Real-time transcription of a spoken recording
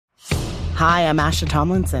Hi, I'm Asha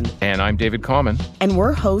Tomlinson. And I'm David Common. And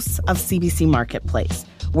we're hosts of CBC Marketplace.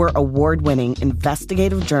 We're award-winning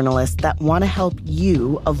investigative journalists that want to help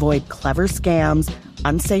you avoid clever scams,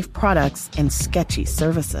 unsafe products, and sketchy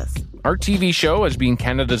services. Our TV show has been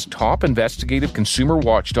Canada's top investigative consumer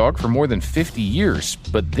watchdog for more than 50 years,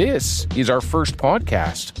 but this is our first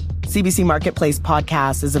podcast. CBC Marketplace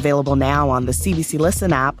podcast is available now on the CBC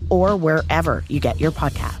Listen app or wherever you get your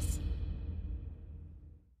podcasts.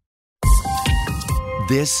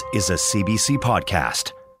 This is a CBC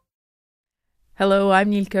podcast. Hello, I'm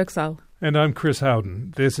Neil Kirksall. And I'm Chris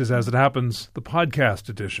Howden. This is As It Happens, the podcast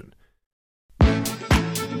edition.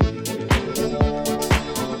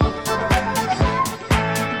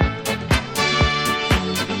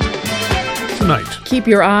 Tonight. Keep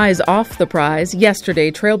your eyes off the prize.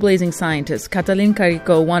 Yesterday, trailblazing scientist Katalin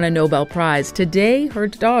Karikó won a Nobel Prize. Today, her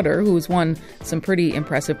daughter, who's won some pretty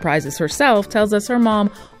impressive prizes herself, tells us her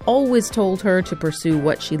mom always told her to pursue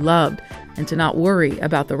what she loved and to not worry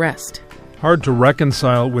about the rest. Hard to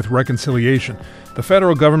reconcile with reconciliation. The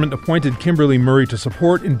federal government appointed Kimberly Murray to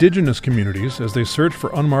support Indigenous communities as they search for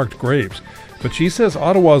unmarked graves. But she says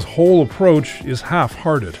Ottawa's whole approach is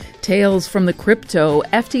half-hearted. Tales from the crypto.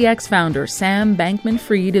 FTX founder Sam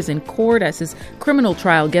Bankman-Fried is in court as his criminal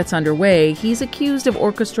trial gets underway. He's accused of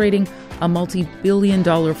orchestrating a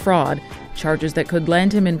multi-billion-dollar fraud, charges that could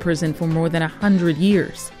land him in prison for more than 100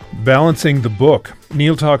 years. Balancing the book.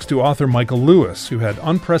 Neil talks to author Michael Lewis, who had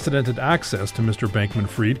unprecedented access to Mr.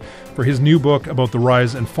 Bankman-Fried for his new book about the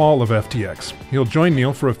rise and fall of FTX. He'll join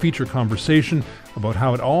Neil for a feature conversation about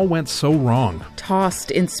how it all went so wrong.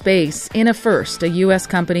 Tossed in space. In a first, a U.S.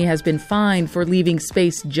 company has been fined for leaving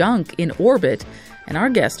space junk in orbit, and our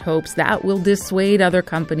guest hopes that will dissuade other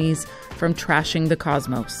companies from trashing the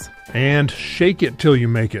cosmos. And shake it till you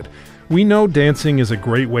make it. We know dancing is a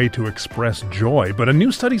great way to express joy, but a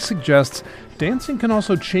new study suggests dancing can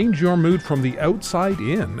also change your mood from the outside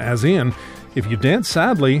in, as in, if you dance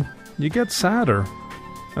sadly, you get sadder.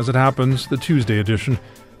 As It Happens, the Tuesday edition,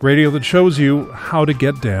 radio that shows you how to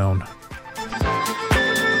get down.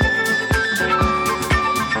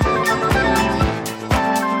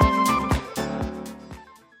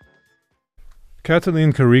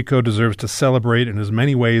 Katalin Karikó deserves to celebrate in as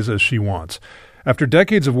many ways as she wants. After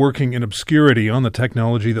decades of working in obscurity on the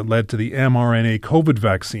technology that led to the mRNA COVID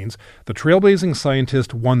vaccines, the trailblazing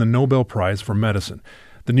scientist won the Nobel Prize for Medicine.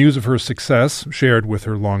 The news of her success, shared with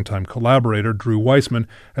her longtime collaborator Drew Weissman,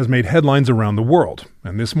 has made headlines around the world.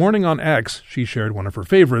 And this morning on X, she shared one of her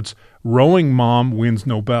favorites, Rowing Mom Wins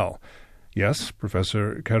Nobel. Yes,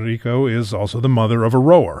 Professor Karikó is also the mother of a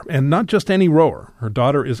rower, and not just any rower. Her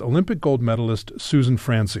daughter is Olympic gold medalist Susan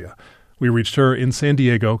Francia. We reached her in San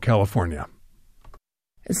Diego, California.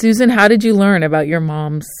 Susan, how did you learn about your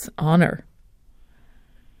mom's honor?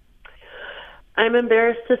 I'm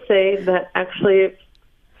embarrassed to say that actually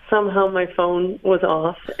somehow my phone was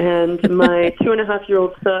off and my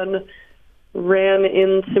 2.5-year-old son ran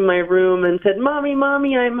into my room and said,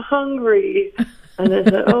 Mommy, I'm hungry. And I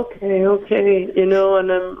said, okay,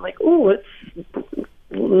 and I'm like, it's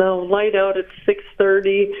now light out at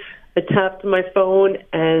 6:30. I tapped my phone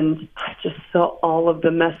and I just saw all of the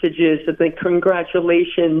messages of the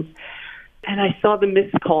congratulations. And I saw the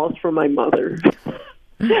missed calls from my mother.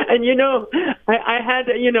 And, I had,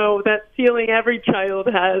 that feeling every child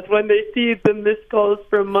has when they see the missed calls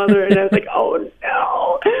from mother. And I was like, oh,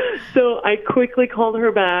 no. So I quickly called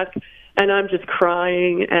her back. And I'm just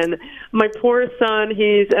crying. And my poor son,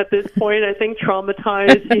 he's at this point, I think,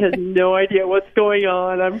 traumatized. He has no idea what's going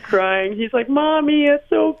on. I'm crying. He's like, Mommy,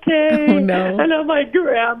 it's okay. Oh, no. And I'm like,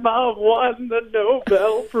 Grandma won the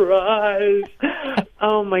Nobel Prize.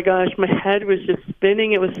 Oh, my gosh. My head was just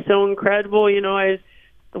spinning. It was so incredible. I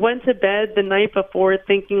went to bed the night before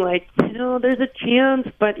thinking, like, there's a chance.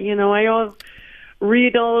 But, I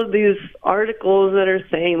read all of these articles that are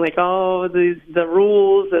saying, like, the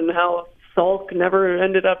rules and how Salk never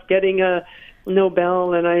ended up getting a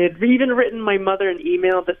Nobel. And I had even written my mother an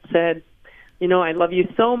email that said, I love you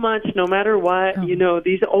so much, no matter what. Oh.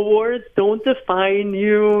 These awards don't define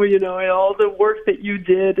you, and all the work that you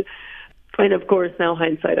did. And of course, now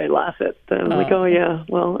hindsight, I laugh at them. Like, oh yeah,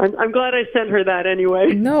 well, I'm glad I sent her that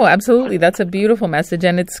anyway. No, absolutely. That's a beautiful message,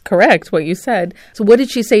 and it's correct what you said. So what did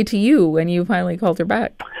she say to you when you finally called her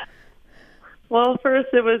back? Well, first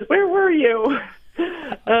it was, where were you?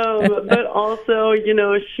 But also,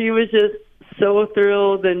 she was just so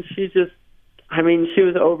thrilled, and she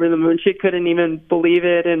was over the moon. She couldn't even believe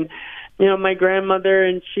it. And, my grandmother,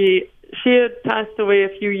 and she had passed away a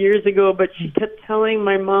few years ago, but she kept telling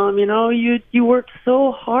my mom, you worked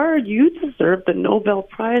so hard. You deserve the Nobel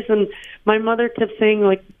Prize. And my mother kept saying,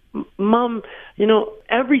 like, Mom,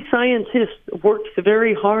 every scientist works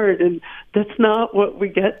very hard, and that's not what we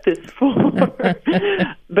get this for.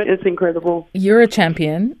 But it's incredible. You're a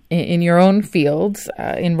champion in your own fields.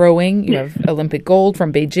 In rowing, you have Olympic gold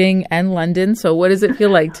from Beijing and London. So what does it feel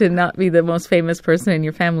like to not be the most famous person in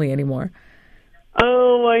your family anymore?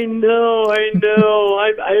 Oh, I know.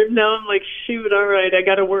 I'm like, shoot, all right, I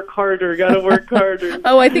got to work harder.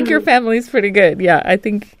 Oh, I think your family's pretty good. Yeah, I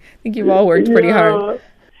think you've all worked pretty hard.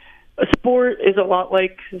 Sport is a lot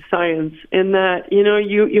like science in that,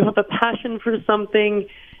 you have a passion for something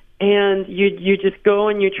and you just go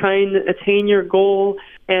and you try and attain your goal,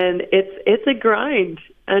 and it's a grind.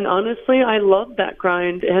 And honestly, I love that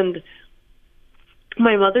grind. And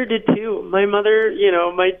my mother did too. My mother,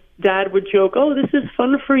 my dad would joke, oh, this is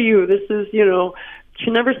fun for you. This is, she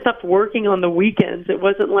never stopped working on the weekends. It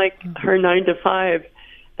wasn't like her 9 to 5.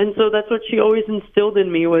 And so that's what she always instilled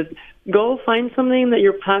in me was go find something that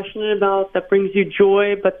you're passionate about that brings you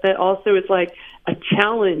joy, but that also is like a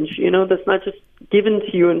challenge, that's not just given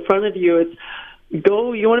to you in front of you. It's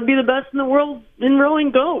go, you want to be the best in the world in rowing,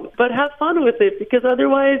 go, but have fun with it, because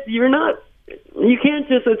otherwise you can't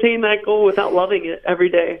just attain that goal without loving it every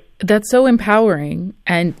day. That's so empowering.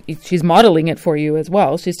 And she's modeling it for you as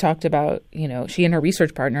well. She's talked about, she and her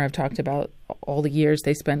research partner have talked about all the years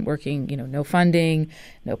they spent working, no funding,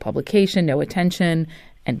 no publication, no attention,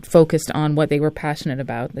 and focused on what they were passionate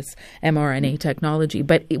about, this mRNA technology.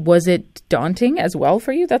 But was it daunting as well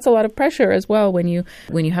for you? That's a lot of pressure as well when you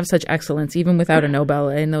have such excellence, even without a Nobel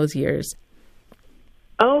in those years.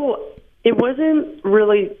 Oh, it wasn't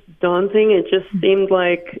really daunting. It just seemed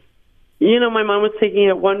like, my mom was taking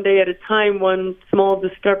it one day at a time, one small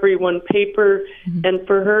discovery, one paper. Mm-hmm. And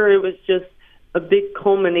for her, it was just a big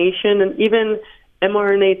culmination. And even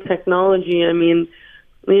mRNA technology,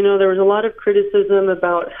 there was a lot of criticism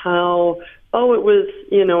about how, it was,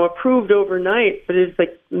 approved overnight. But it's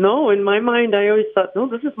like, no, in my mind, I always thought, no,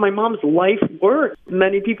 this is my mom's life work.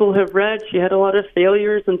 Many people have read she had a lot of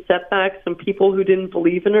failures and setbacks and people who didn't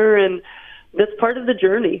believe in her. And that's part of the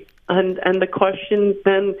journey. And the question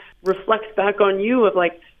then reflects back on you of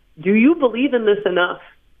like, do you believe in this enough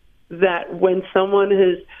that when someone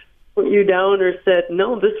has put you down or said,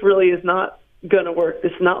 no, this really is not going to work,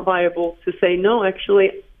 this is not viable, to say, no,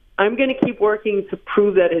 actually, I'm going to keep working to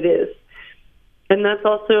prove that it is. And that's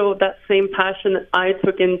also that same passion that I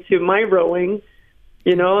took into my rowing.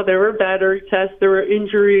 There were battery tests, there were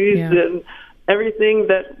injuries, and everything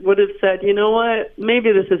that would have said, you know what,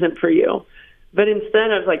 maybe this isn't for you. But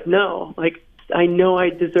instead, I was like, no, I know I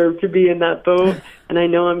deserve to be in that boat, and I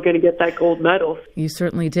know I'm going to get that gold medal. You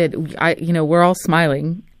certainly did. We're all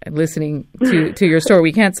smiling and listening to your story.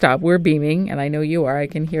 We can't stop. We're beaming, and I know you are. I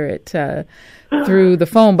can hear it through the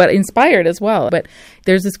phone, but inspired as well. But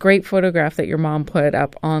there's this great photograph that your mom put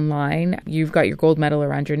up online. You've got your gold medal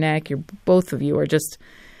around your neck. Both of you are just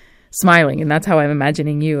smiling, and that's how I'm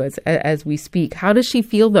imagining you as we speak. How does she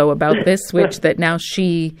feel, though, about this switch that now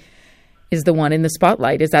she is the one in the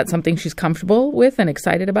spotlight? Is that something she's comfortable with and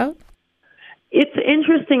excited about? It's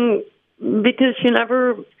interesting because she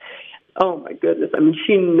never, oh my goodness,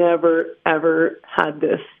 she never, ever had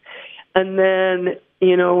this. And then,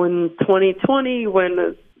 in 2020,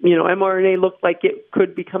 when, mRNA looked like it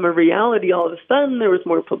could become a reality, all of a sudden there was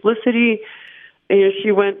more publicity.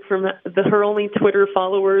 She went from her only Twitter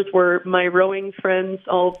followers were my rowing friends,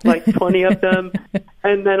 all like 20 of them.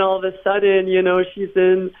 And then all of a sudden, she's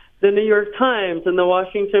in the New York Times and the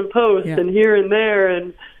Washington Post and here and there.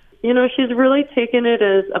 And, she's really taken it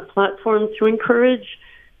as a platform to encourage,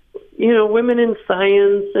 women in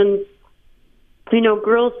science and,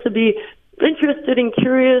 girls to be interested and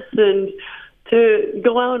curious and to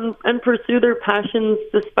go out and pursue their passions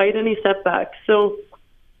despite any setbacks. So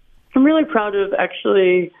I'm really proud of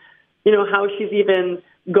actually, how she's even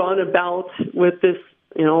gone about with this,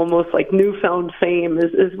 almost like newfound fame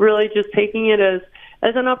is really just taking it as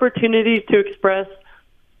an opportunity to express,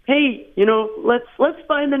 hey, let's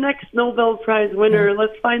find the next Nobel Prize winner.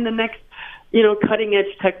 Let's find the next, cutting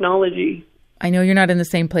edge technology. I know you're not in the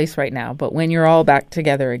same place right now, but when you're all back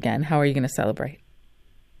together again, how are you going to celebrate?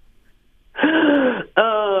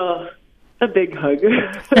 A big hug.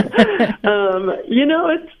 It's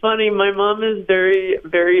funny. My mom is very,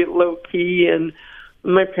 very low key, and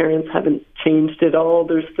my parents haven't changed at all.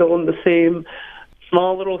 They're still in the same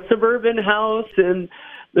small little suburban house, and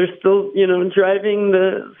they're still, driving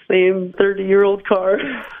the same 30-year-old car.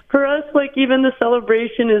 For us, even the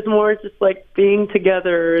celebration is more just like being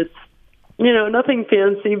together. It's, nothing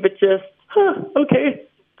fancy, but just, okay,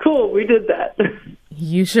 cool, we did that.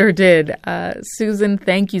 You sure did. Susan,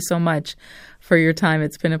 thank you so much for your time.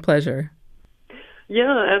 It's been a pleasure.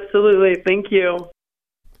 Yeah, absolutely. Thank you.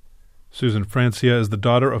 Susan Francia is the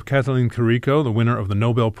daughter of Kathleen Carrico, the winner of the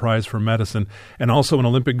Nobel Prize for Medicine, and also an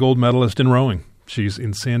Olympic gold medalist in rowing. She's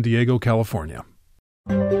in San Diego, California.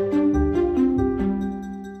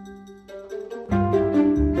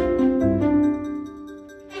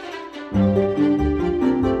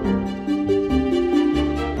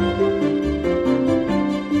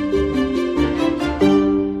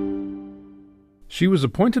 She was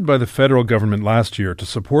appointed by the federal government last year to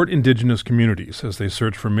support Indigenous communities as they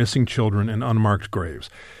search for missing children in unmarked graves.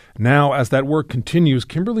 Now, as that work continues,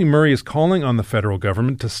 Kimberly Murray is calling on the federal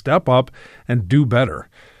government to step up and do better.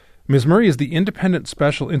 Ms. Murray is the independent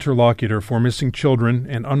special interlocutor for missing children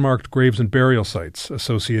and unmarked graves and burial sites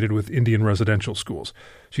associated with Indian residential schools.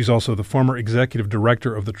 She's also the former executive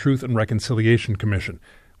director of the Truth and Reconciliation Commission.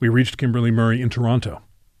 We reached Kimberly Murray in Toronto.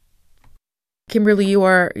 Kimberly, you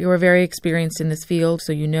are very experienced in this field,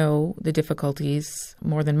 so you know the difficulties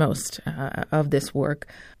more than most of this work.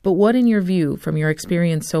 But what, in your view, from your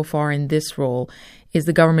experience so far in this role, is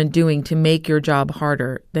the government doing to make your job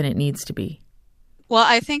harder than it needs to be? Well,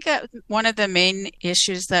 I think one of the main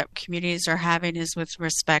issues that communities are having is with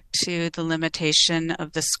respect to the limitation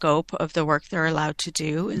of the scope of the work they're allowed to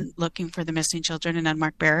do in looking for the missing children in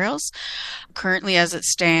unmarked burials. Currently, as it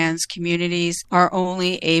stands, communities are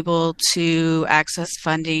only able to access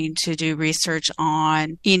funding to do research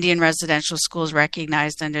on Indian residential schools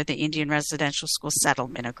recognized under the Indian Residential School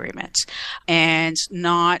Settlement Agreement, and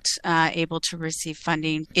not able to receive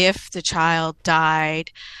funding if the child died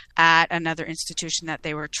at another institution that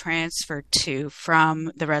they were transferred to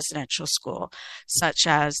from the residential school, such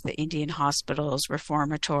as the Indian hospitals,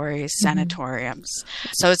 reformatories, sanatoriums.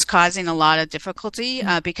 So it's causing a lot of difficulty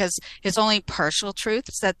because it's only partial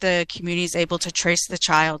truths that the community is able to trace the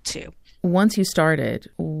child to. Once you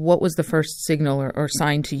started, what was the first signal or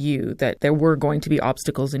sign to you that there were going to be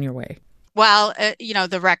obstacles in your way? Well,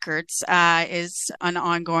 the records is an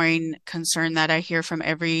ongoing concern that I hear from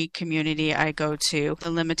every community I go to.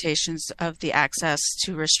 The limitations of the access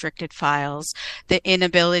to restricted files, the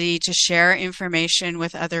inability to share information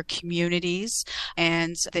with other communities,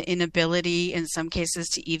 and the inability in some cases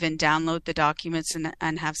to even download the documents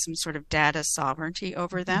and have some sort of data sovereignty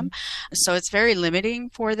over them. So it's very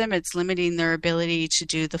limiting for them. It's limiting their ability to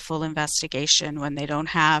do the full investigation when they don't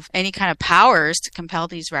have any kind of powers to compel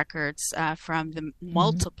these records from the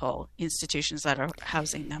multiple institutions that are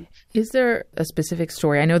housing them. Is there a specific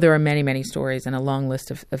story? I know there are many, many stories and a long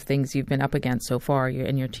list of things you've been up against so far, you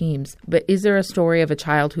and your teams. But is there a story of a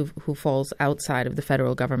child who falls outside of the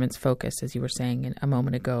federal government's focus, as you were saying a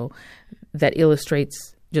moment ago, that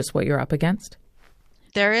illustrates just what you're up against?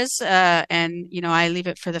 There is, and I leave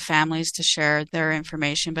it for the families to share their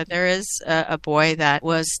information, but there is a boy that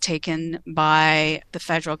was taken by the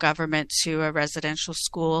federal government to a residential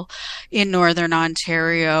school in Northern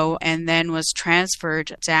Ontario and then was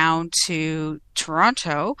transferred down to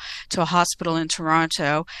Toronto, to a hospital in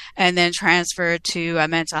Toronto, and then transferred to a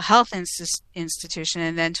mental health institution,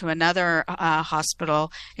 and then to another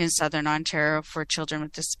hospital in Southern Ontario for children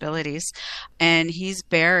with disabilities. And he's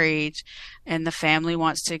buried, and the family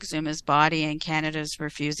wants to exhume his body, and Canada's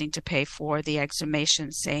refusing to pay for the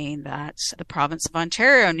exhumation, saying that the province of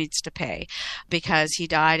Ontario needs to pay because he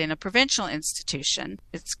died in a provincial institution.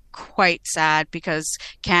 It's quite sad because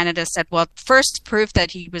Canada said, well, first proof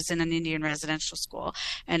that he was in an Indian residential school.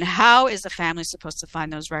 And how is a family supposed to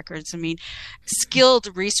find those records? I mean,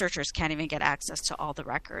 skilled researchers can't even get access to all the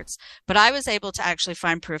records. But I was able to actually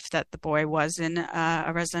find proof that the boy was in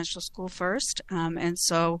a residential school first. And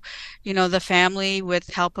so, the family, with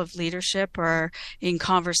help of leadership, are in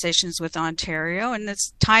conversations with Ontario, and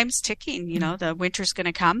it's time's ticking. The winter's going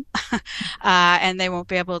to come and they won't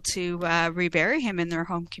be able to rebury him in their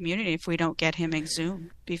home community if we don't get him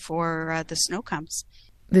exhumed before the snow comes.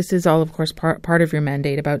 This is all, of course, part of your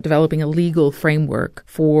mandate about developing a legal framework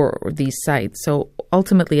for these sites. So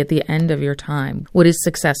ultimately, at the end of your time, what is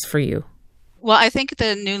success for you? Well, I think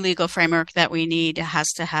the new legal framework that we need has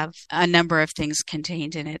to have a number of things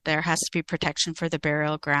contained in it. There has to be protection for the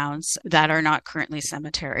burial grounds that are not currently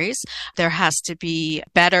cemeteries. There has to be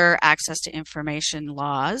better access to information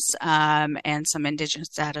laws and some Indigenous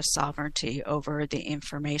data sovereignty over the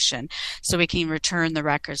information so we can return the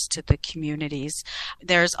records to the communities.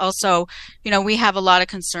 There's also, we have a lot of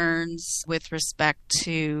concerns with respect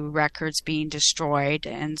to records being destroyed,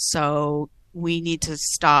 and so we need to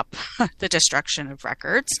stop the destruction of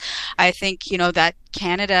records. I think, that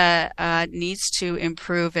Canada needs to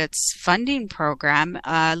improve its funding program,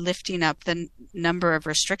 lifting up the number of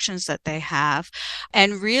restrictions that they have,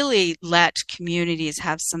 and really let communities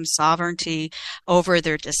have some sovereignty over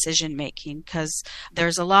their decision making, because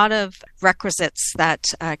there's a lot of requisites that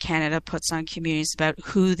Canada puts on communities about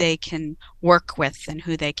who they can work with and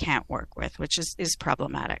who they can't work with, which is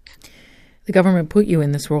problematic. The government put you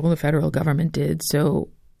in this role, the federal government did. So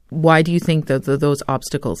why do you think that those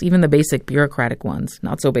obstacles, even the basic bureaucratic ones,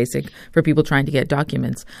 not so basic for people trying to get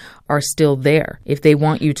documents, are still there if they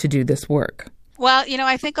want you to do this work? Well,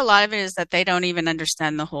 I think a lot of it is that they don't even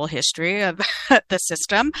understand the whole history of the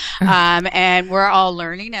system. And we're all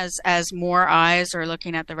learning as more eyes are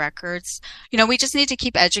looking at the records. We just need to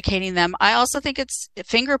keep educating them. I also think it's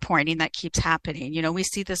finger pointing that keeps happening. We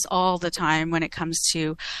see this all the time when it comes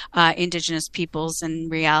to Indigenous peoples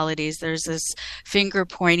and realities. There's this finger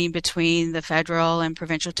pointing between the federal and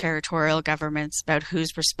provincial territorial governments about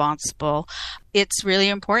who's responsible. It's really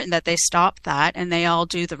important that they stop that and they all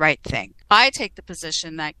do the right thing. I take the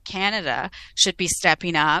position that Canada should be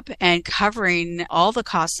stepping up and covering all the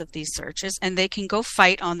costs of these searches, and they can go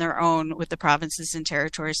fight on their own with the provinces and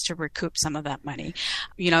territories to recoup some of that money.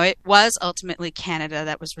 It was ultimately Canada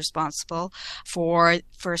that was responsible for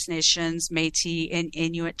First Nations, Métis, and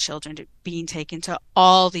Inuit children being taken to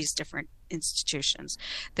all these different institutions.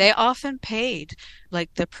 They often paid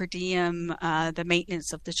like the per diem, the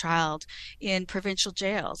maintenance of the child in provincial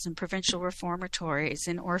jails and provincial reformatories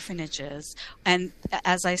and orphanages. And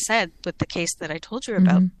as I said, with the case that I told you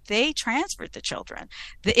about, they transferred the children.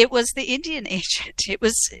 It was the Indian agent. It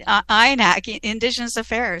was INAC, Indigenous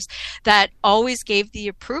Affairs, that always gave the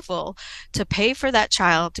approval to pay for that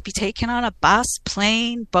child to be taken on a bus,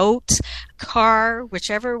 plane, boat, car,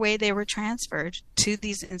 whichever way they were transferred to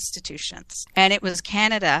these institutions. And it was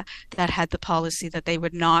Canada that had the policy that they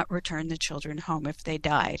would not return the children home if they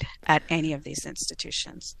died at any of these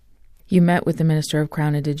institutions. You met with the Minister of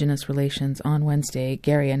Crown Indigenous Relations on Wednesday,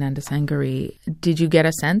 Gary Anandasangari. Did you get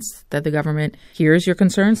a sense that the government hears your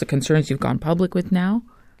concerns, the concerns you've gone public with now?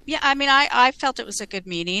 Yeah, I felt it was a good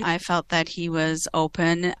meeting. I felt that he was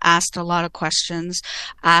open, asked a lot of questions,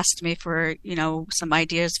 asked me for, some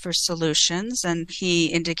ideas for solutions. And he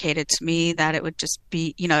indicated to me that it would just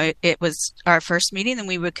be, it was our first meeting and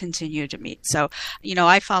we would continue to meet. So,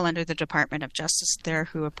 I fall under the Department of Justice there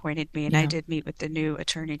who appointed me. And I did meet with the new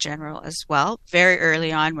Attorney General as well, very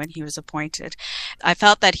early on when he was appointed. I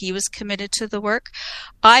felt that he was committed to the work.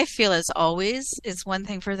 I feel, as always, is one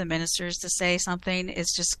thing for the ministers to say something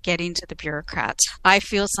is just getting to the bureaucrats. I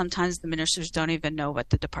feel sometimes the ministers don't even know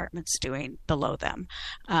what the department's doing below them.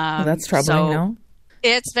 Well, that's troubling, no?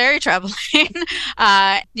 It's very troubling.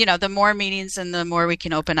 The more meetings and the more we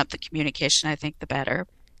can open up the communication, I think the better.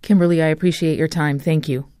 Kimberly, I appreciate your time. Thank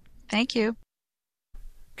you. Thank you.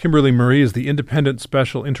 Kimberly Murray is the independent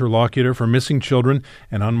special interlocutor for missing children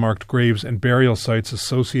and unmarked graves and burial sites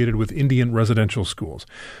associated with Indian residential schools.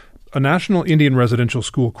 A National Indian Residential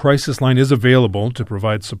School crisis line is available to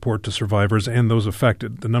provide support to survivors and those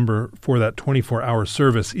affected. The number for that 24-hour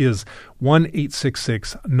service is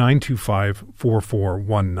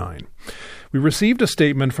 1-866-925-4419. We received a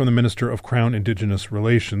statement from the Minister of Crown Indigenous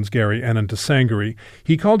Relations, Gary Anandasangari.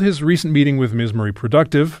 He called his recent meeting with Ms. Murray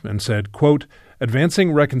productive and said, quote,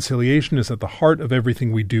 "Advancing reconciliation is at the heart of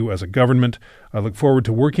everything we do as a government. I look forward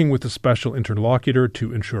to working with the special interlocutor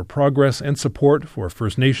to ensure progress and support for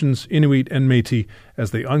First Nations, Inuit, and Métis as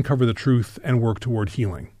they uncover the truth and work toward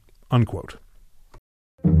healing." Unquote.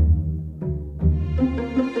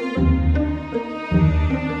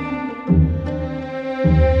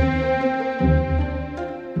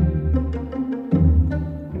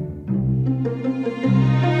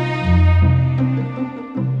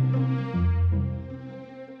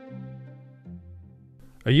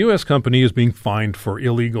 A U.S. company is being fined for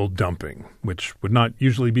illegal dumping, which would not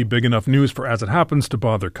usually be big enough news for As It Happens to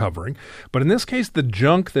bother covering. But in this case, the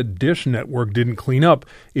junk that Dish Network didn't clean up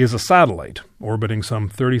is a satellite orbiting some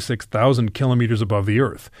 36,000 kilometers above the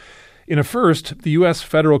Earth. In a first, the U.S.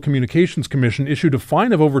 Federal Communications Commission issued a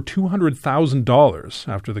fine of over $200,000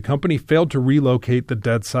 after the company failed to relocate the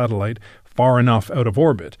dead satellite far enough out of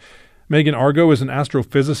orbit. Megan Argo is an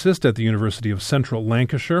astrophysicist at the University of Central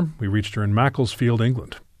Lancashire. We reached her in Macclesfield,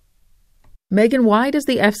 England. Megan, why does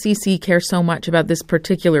the FCC care so much about this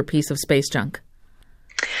particular piece of space junk?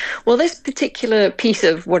 Well, this particular piece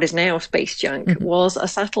of what is now space junk was a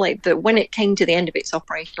satellite that when it came to the end of its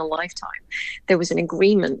operational lifetime, there was an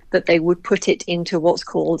agreement that they would put it into what's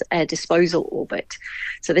called a disposal orbit.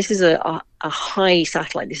 So this is a high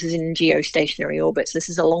satellite. This is in geostationary orbits. This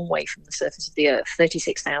is a long way from the surface of the Earth,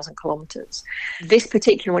 36,000 kilometers. This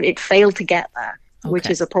particular one, it failed to get there, which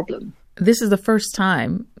is a problem. This is the first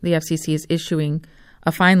time the FCC is issuing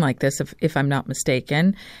a fine like this, if I'm not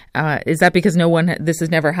mistaken. Is that because this has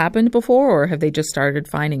never happened before, or have they just started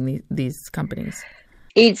fining these companies?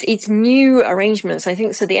 It's new arrangements, I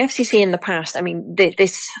think. So the FCC in the past, I mean,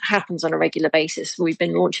 this happens on a regular basis. We've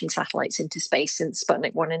been launching satellites into space since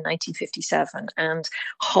Sputnik 1 in 1957, and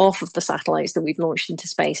half of the satellites that we've launched into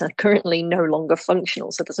space are currently no longer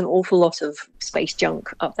functional. So there's an awful lot of space junk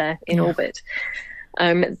up there in orbit.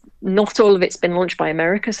 Not all of it's been launched by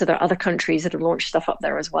America, so there are other countries that have launched stuff up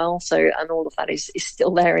there as well. So, and all of that is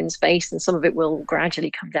still there in space, and some of it will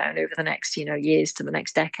gradually come down over the next, years to the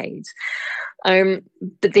next decades. But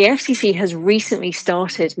the FCC has recently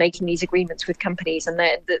started making these agreements with companies, and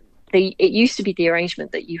it used to be the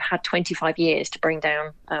arrangement that you had 25 years to bring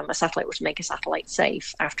down a satellite or to make a satellite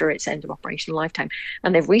safe after its end of operational lifetime.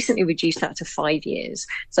 And they've recently reduced that to 5 years.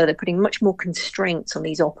 So they're putting much more constraints on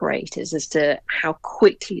these operators as to how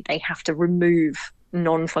quickly they have to remove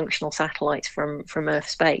non-functional satellites from Earth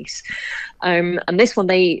space. And this one,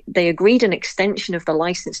 they agreed an extension of the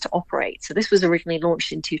license to operate. So this was originally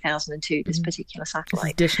launched in 2002, this particular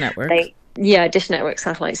satellite. Dish Network. Dish Network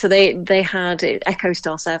satellite. So they had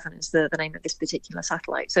EchoStar 7 is the name of this particular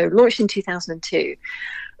satellite. So launched in 2002.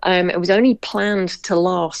 It was only planned to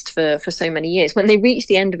last for so many years. When they reached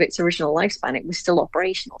the end of its original lifespan, it was still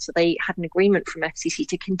operational. So they had an agreement from FCC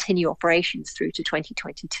to continue operations through to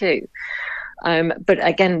 2022. But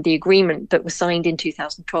again, the agreement that was signed in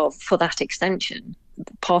 2012 for that extension,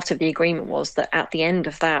 part of the agreement was that at the end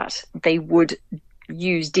of that, they would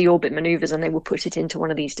use deorbit maneuvers and they would put it into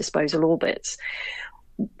one of these disposal orbits.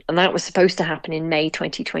 And that was supposed to happen in May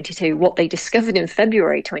 2022. What they discovered in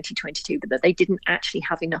February 2022 was that they didn't actually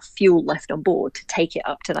have enough fuel left on board to take it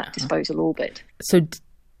up to that disposal orbit. So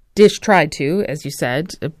Dish tried to, as you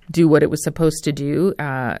said, do what it was supposed to do,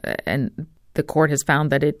 and the court has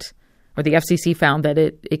found that the FCC found that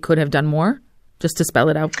it could have done more, just to spell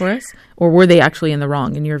it out for us? Or were they actually in the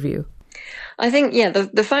wrong, in your view? I think,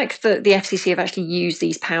 the fact that the FCC have actually used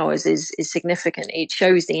these powers is significant. It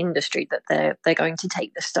shows the industry that they're going to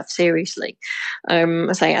take this stuff seriously.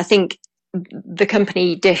 I think the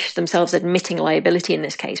company Dish themselves admitting liability in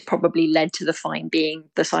this case probably led to the fine being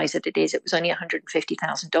the size that it is. It was only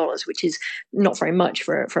 $150,000, which is not very much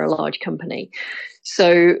for a large company.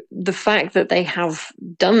 So the fact that they have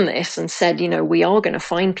done this and said, we are going to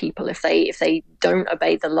fine people if they don't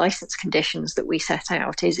obey the license conditions that we set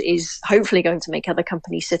out is hopefully going to make other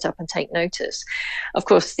companies sit up and take notice. Of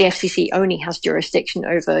course, the FCC only has jurisdiction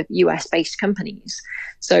over US-based companies.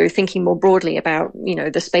 So thinking more broadly about,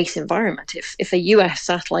 the space environment, if a US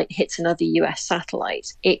satellite hits another US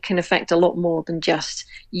satellite, it can affect a lot more than just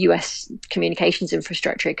US communications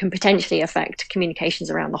infrastructure. It can potentially affect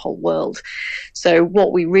communications around the whole world. So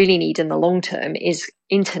what we really need in the long term is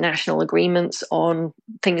international agreements on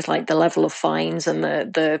things like the level of fines and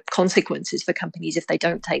the consequences for companies if they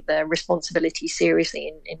don't take their responsibility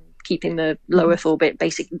seriously in keeping the low Earth orbit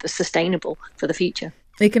basically sustainable for the future.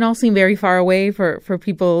 They can all seem very far away for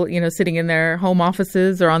people, sitting in their home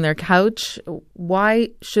offices or on their couch. Why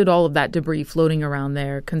should all of that debris floating around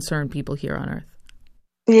there concern people here on Earth?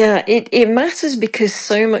 Yeah, it matters because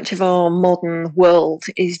so much of our modern world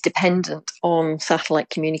is dependent on satellite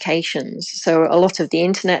communications. So a lot of the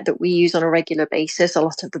internet that we use on a regular basis, a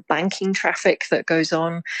lot of the banking traffic that goes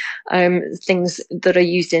on, things that are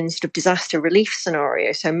used in sort of disaster relief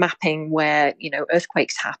scenarios. So mapping where,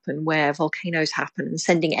 earthquakes happen, where volcanoes happen, and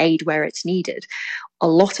sending aid where it's needed. A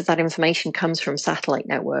lot of that information comes from satellite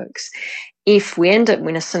networks. If we end up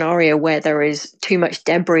in a scenario where there is too much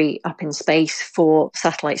debris up in space for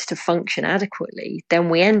satellites to function adequately, then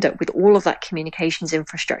we end up with all of that communications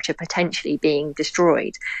infrastructure potentially being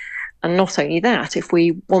destroyed. And not only that, if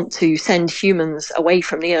we want to send humans away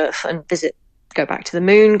from the Earth and go back to the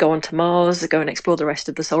moon, go on to Mars, go and explore the rest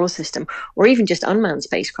of the solar system, or even just unmanned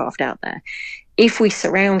spacecraft out there, if we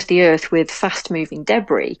surround the Earth with fast-moving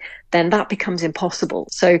debris, then that becomes impossible.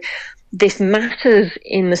 So this matters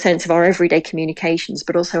in the sense of our everyday communications,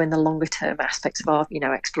 but also in the longer-term aspects of our,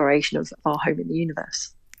 exploration of our home in the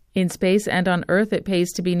universe. In space and on Earth, it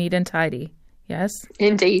pays to be neat and tidy. Yes?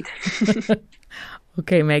 Indeed.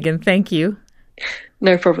 Okay, Megan, thank you.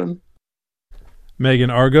 No problem. Megan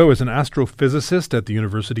Argo is an astrophysicist at the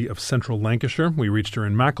University of Central Lancashire. We reached her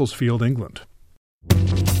in Macclesfield, England.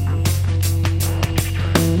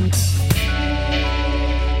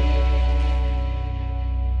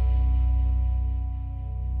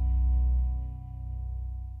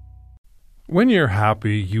 When you're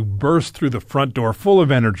happy, you burst through the front door full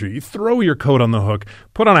of energy, throw your coat on the hook,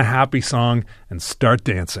 put on a happy song, and start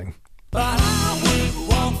dancing.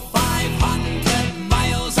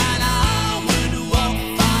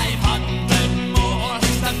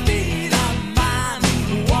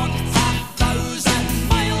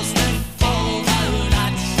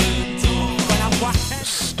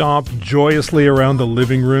 Stomp joyously around the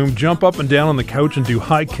living room, jump up and down on the couch and do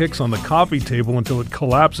high kicks on the coffee table until it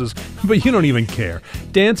collapses, but you don't even care.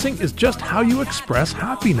 Dancing is just how you express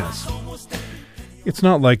happiness. It's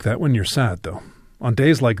not like that when you're sad, though. On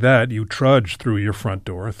days like that, you trudge through your front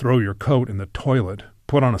door, throw your coat in the toilet,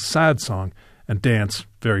 put on a sad song, and dance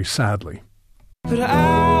very sadly. But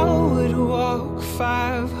I would walk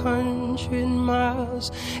 500 miles,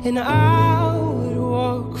 and I would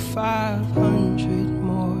walk 500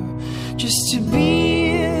 more, just to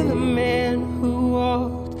be the man who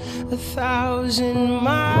walked 1,000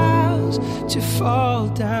 miles, to fall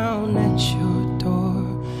down at your door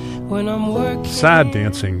when I'm working. Sad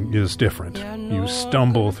dancing is different. You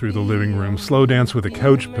stumble through the living room, slow dance with a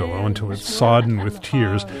couch pillow until it's sodden with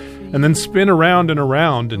tears, and then spin around and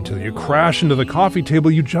around until you crash into the coffee table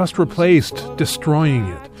you just replaced, destroying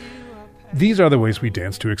it. These are the ways we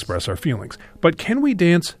dance to express our feelings. But can we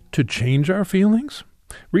dance to change our feelings?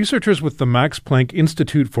 Researchers with the Max Planck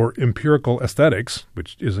Institute for Empirical Aesthetics,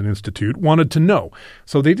 which is an institute, wanted to know.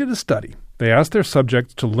 So they did a study. They asked their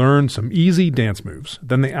subjects to learn some easy dance moves.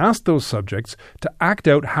 Then they asked those subjects to act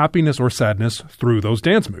out happiness or sadness through those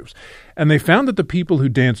dance moves. And they found that the people who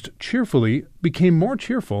danced cheerfully became more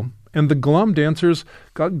cheerful, and the glum dancers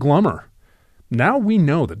got glummer. Now we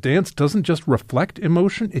know that dance doesn't just reflect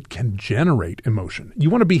emotion, it can generate emotion. You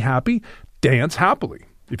want to be happy? Dance happily.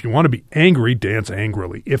 If you want to be angry, dance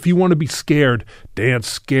angrily. If you want to be scared,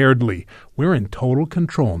 dance scaredly. We're in total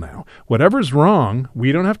control now. Whatever's wrong,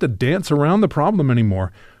 we don't have to dance around the problem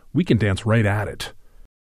anymore. We can dance right at it.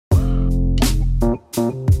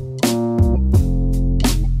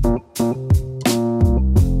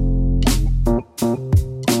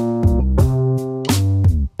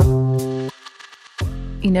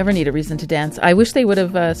 You never need a reason to dance. I wish they would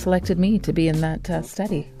have selected me to be in that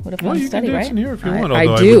study. What a fun study, right? You can dance in here if you want, I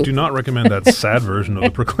although I do not recommend that sad version of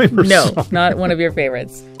the Proclaimers song. No, not one of your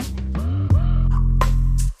favorites.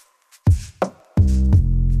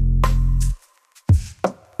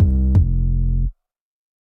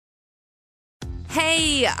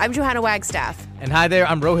 Hey, I'm Johanna Wagstaff. And hi there,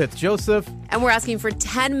 I'm Rohith Joseph. And we're asking for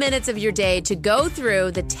 10 minutes of your day to go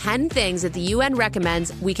through the 10 things that the UN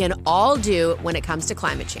recommends we can all do when it comes to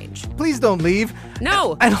climate change. Please don't leave.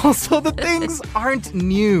 No. And also, the things aren't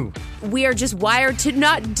new. We are just wired to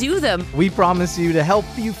not do them. We promise you to help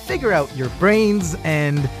you figure out your brains,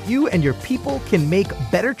 and you and your people can make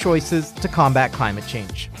better choices to combat climate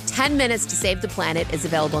change. 10 Minutes to Save the Planet is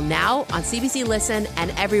available now on CBC Listen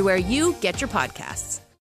and everywhere you get your podcasts.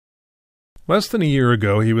 Less than a year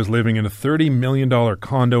ago, he was living in a $30 million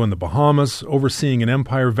condo in the Bahamas, overseeing an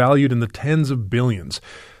empire valued in the tens of billions.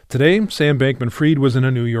 Today, Sam Bankman-Fried was in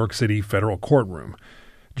a New York City federal courtroom.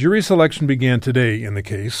 Jury selection began today in the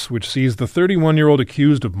case, which sees the 31-year-old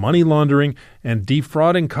accused of money laundering and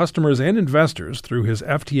defrauding customers and investors through his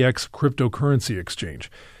FTX cryptocurrency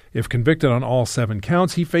exchange. If convicted on all 7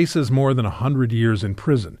 counts, he faces more than 100 years in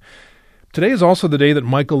prison. Today is also the day that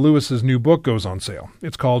Michael Lewis's new book goes on sale.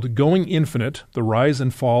 It's called Going Infinite, The Rise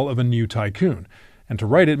and Fall of a New Tycoon. And to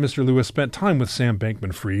write it, Mr. Lewis spent time with Sam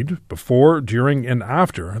Bankman-Fried before, during, and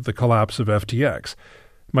after the collapse of FTX.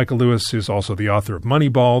 Michael Lewis is also the author of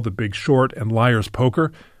Moneyball, The Big Short, and Liar's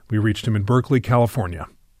Poker. We reached him in Berkeley, California.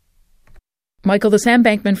 Michael, the Sam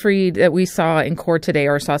Bankman-Fried that we saw in court today,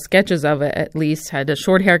 or saw sketches of it at least, had a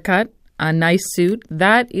short haircut, a nice suit.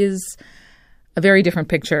 That is a very different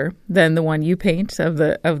picture than the one you paint of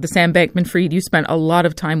the Sam Bankman-Fried you spent a lot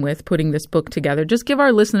of time with putting this book together. Just give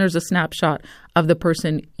our listeners a snapshot of the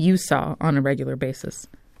person you saw on a regular basis.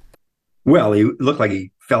 Well, he looked like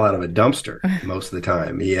he fell out of a dumpster most of the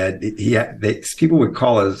time. People would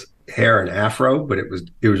call his hair an afro, but it was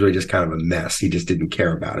really just kind of a mess. He just didn't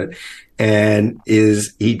care about it. And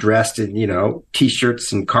he dressed in,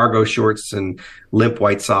 T-shirts and cargo shorts and limp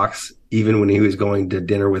white socks, even when he was going to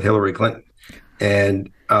dinner with Hillary Clinton. And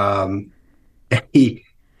he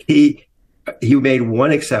made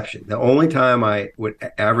one exception. The only time I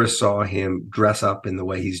ever saw him dress up in the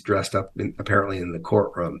way he's dressed up, apparently in the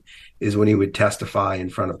courtroom, is when he would testify in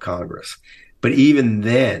front of Congress. But even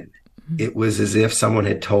then, it was as if someone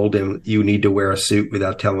had told him, you need to wear a suit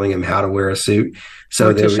without telling him how to wear a suit. So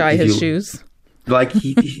or to shy his shoes. Like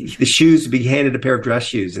the shoes would be handed a pair of dress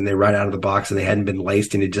shoes and they right out of the box and they hadn't been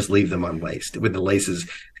laced and he'd just leave them unlaced with the laces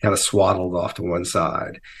kind of swaddled off to one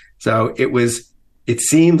side. So it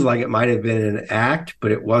seemed like it might have been an act,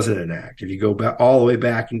 but it wasn't an act. If you go back all the way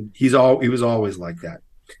back, and he was always like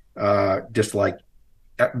that, just like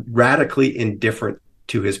radically indifferent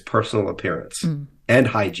to his personal appearance and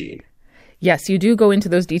hygiene. Yes, you do go into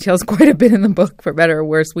those details quite a bit in the book, for better or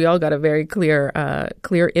worse. We all got a very clear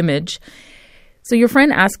image. So your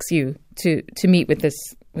friend asks you to meet with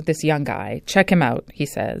this young guy, check him out, he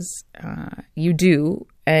says. You do,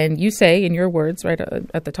 and you say in your words right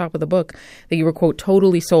at the top of the book that you were, quote,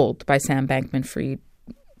 totally sold by Sam Bankman-Fried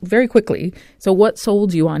very quickly. So what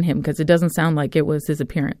sold you on him? Because it doesn't sound like it was his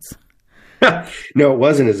appearance. No, it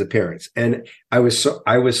wasn't his appearance. And I was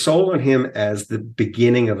sold on him as the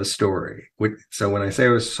beginning of a story. So when I say I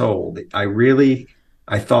was sold,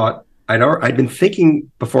 I thought I'd been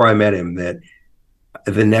thinking before I met him that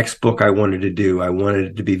the next book I wanted to do, I wanted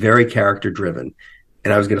it to be very character driven.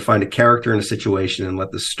 And I was going to find a character in a situation and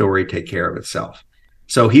let the story take care of itself.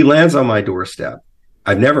 So he lands on my doorstep.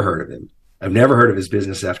 I've never heard of him. I've never heard of his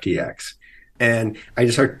business, FTX. And I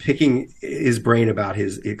just started picking his brain about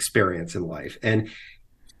his experience in life. And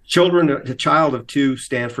a child of two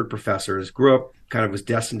Stanford professors, grew up, kind of was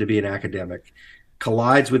destined to be an academic,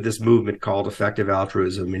 collides with this movement called effective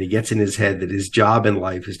altruism. And he gets in his head that his job in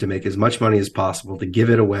life is to make as much money as possible, to give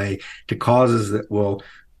it away to causes that will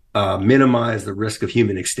minimize the risk of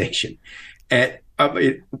human extinction and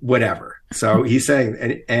whatever. So he's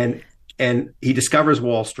saying, and he discovers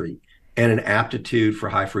Wall Street and an aptitude for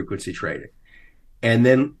high frequency trading, and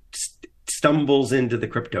then stumbles into the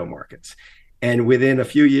crypto markets. And within a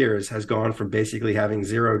few years has gone from basically having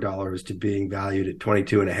 $0 to being valued at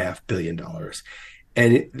 $22.5 billion.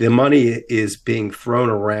 And the money is being thrown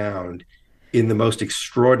around in the most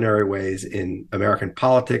extraordinary ways in American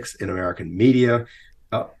politics, in American media,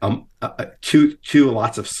 to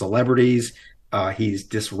lots of celebrities. He's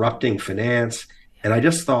disrupting finance. And I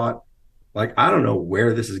just thought, like, I don't know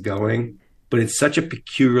where this is going, but it's such a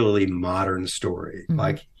peculiarly modern story. Mm-hmm.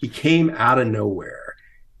 Like, he came out of nowhere.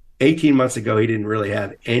 18 months ago, he didn't really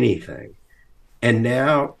have anything. And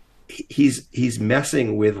now he's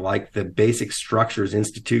messing with like the basic structures,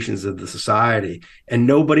 institutions of the society, and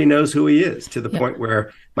nobody knows who he is, to the point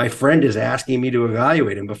where my friend is asking me to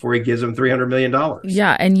evaluate him before he gives him $300 million.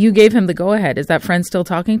 Yeah. And you gave him the go ahead. Is that friend still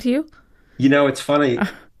talking to you? You know, it's funny.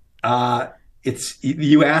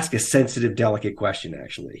 You ask a sensitive, delicate question,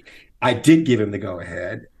 actually. I did give him the go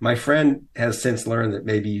ahead. My friend has since learned that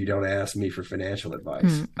maybe you don't ask me for financial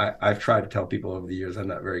advice. I've tried to tell people over the years I'm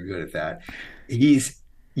not very good at that.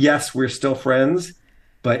 Yes, we're still friends,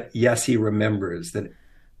 but yes, he remembers that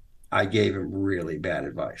I gave him really bad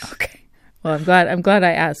advice. Okay. Well, I'm glad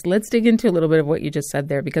I asked. Let's dig into a little bit of what you just said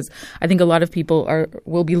there, because I think a lot of people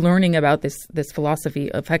will be learning about this philosophy,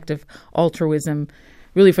 effective altruism,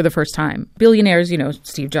 really for the first time. Billionaires,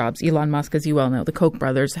 Steve Jobs, Elon Musk, as you well know, the Koch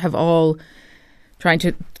brothers, have all tried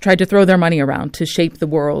to throw their money around to shape the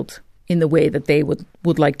world in the way that they would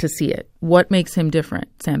like to see it. What makes him different,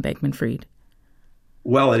 Sam Bankman-Fried?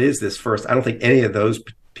 Well, it is this first. I don't think any of those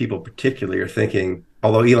people particularly are thinking,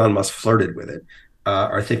 although Elon Musk flirted with it,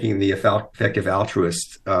 are thinking the effective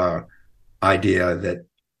altruist idea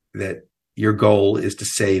that your goal is to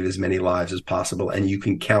save as many lives as possible, and you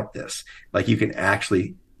can count this. Like, you can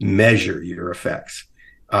actually measure your effects.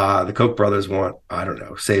 The Koch brothers want, I don't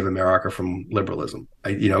know, save America from liberalism.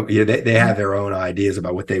 They have their own ideas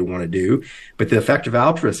about what they want to do, but the effective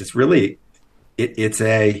altruist, it's really, it's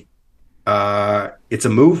a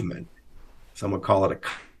movement. Some would call it a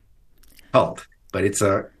cult, but if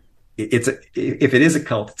it is a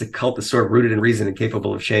cult, it's a cult that's sort of rooted in reason and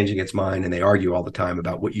capable of changing its mind. And they argue all the time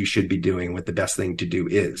about what you should be doing and what the best thing to do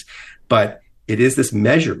is. But it is this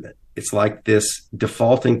measurement. It's like this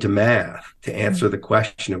defaulting to math to answer the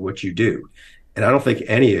question of what you do. And I don't think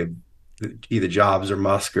any of either Jobs or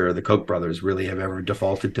Musk or the Koch brothers really have ever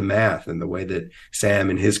defaulted to math in the way that Sam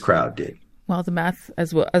and his crowd did. Well, the math,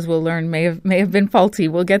 as we'll learn, may have been faulty.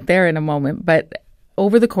 We'll get there in a moment. But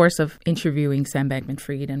over the course of interviewing Sam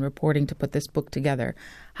Bankman-Fried and reporting to put this book together,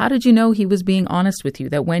 how did you know he was being honest with you,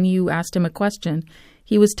 that when you asked him a question,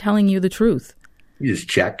 he was telling you the truth? You just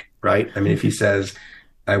check, right? I mean, if he says,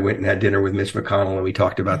 I went and had dinner with Mitch McConnell and we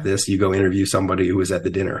talked about this, you go interview somebody who was at the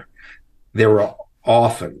dinner. There were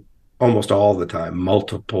often, almost all the time,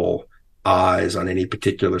 multiple eyes on any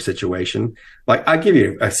particular situation. Like, I'll give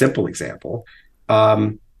you a simple example.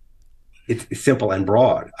 It's simple and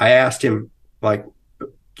broad. I asked him, like,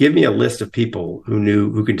 give me a list of people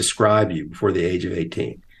who can describe you before the age of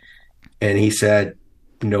 18. And he said,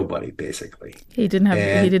 nobody, basically. He didn't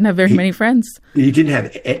have very many friends. He didn't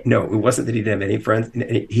have, no, it wasn't that he didn't have any friends.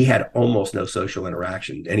 He had almost no social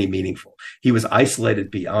interaction, any meaningful. He was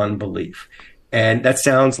isolated beyond belief. And that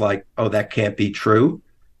sounds like, oh, that can't be true.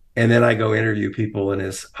 And then I go interview people in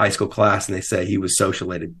his high school class and they say he was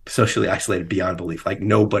socially isolated beyond belief. Like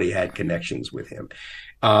nobody had connections with him.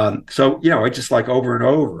 So, I just like over and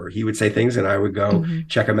over, he would say things and I would go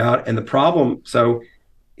check him out. And the problem, so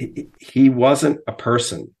he wasn't a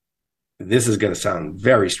person. This is going to sound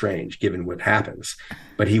very strange given what happens,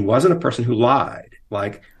 but he wasn't a person who lied.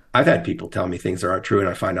 Like I've had people tell me things that aren't true and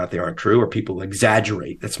I find out they aren't true, or people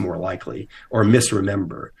exaggerate. That's more likely, or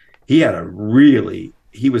misremember. He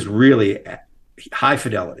was really high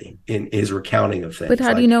fidelity in his recounting of things. But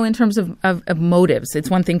how do you know in terms of motives? It's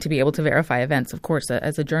one thing to be able to verify events, of course,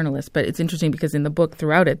 as a journalist, but it's interesting because in the book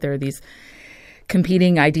throughout it, there are these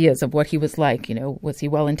competing ideas of what he was like. Was he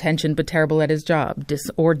well-intentioned but terrible at his job,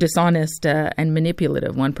 or dishonest and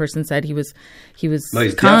manipulative? One person said he was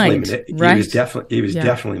kind, right? He was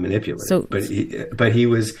definitely manipulative. So,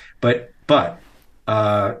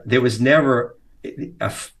 there was never.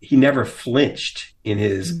 He never flinched in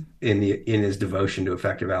his devotion to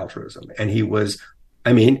effective altruism, and he was.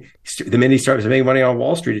 I mean, the minute he started making money on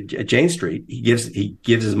Wall Street at Jane Street, he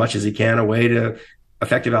gives as much as he can away to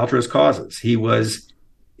effective altruist causes.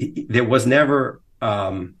 There was never,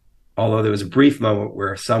 although there was a brief moment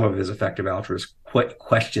where some of his effective altruists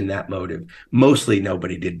questioned that motive. Mostly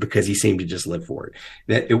nobody did, because he seemed to just live for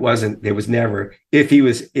it. There was never, if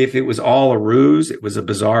it was all a ruse, it was a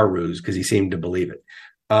bizarre ruse because he seemed to believe it.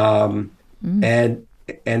 And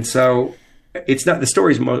so it's not, the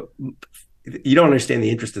story's you don't understand the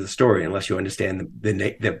interest of the story unless you understand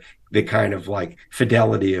the kind of like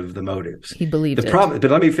fidelity of the motives. He believed but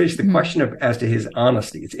let me finish the question as to his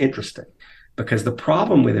honesty. It's interesting because the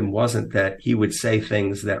problem with him wasn't that he would say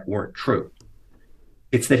things that weren't true.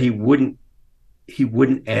 It's that he wouldn't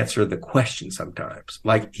answer the question sometimes.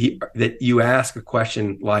 Like that you ask a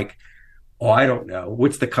question like, oh, I don't know,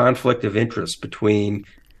 what's the conflict of interest between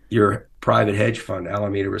your private hedge fund,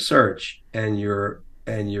 Alameda Research, and your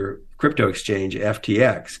crypto exchange,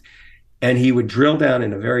 FTX, and he would drill down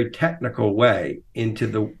in a very technical way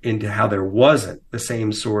into how there wasn't the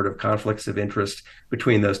same sort of conflicts of interest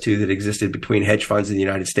between those two that existed between hedge funds in the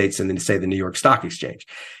United States and then, say, the New York Stock Exchange.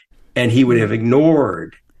 And he would have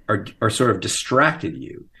ignored or sort of distracted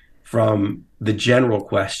you from the general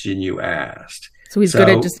question you asked. So he's good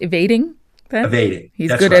at just evading? Then? Evading.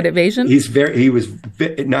 He's good at evasion? He was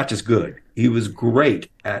not just good. He was great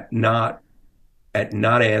at not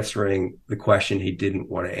answering the question he didn't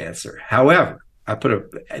want to answer. However,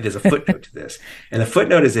 there's a footnote to this. And the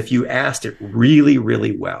footnote is if you asked it really,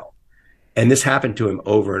 really well, and this happened to him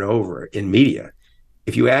over and over in media,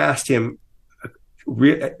 if you asked him a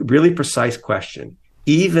really precise question,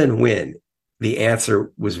 even when the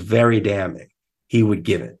answer was very damning, he would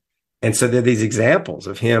give it. And so there are these examples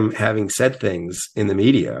of him having said things in the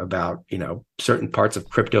media about, certain parts of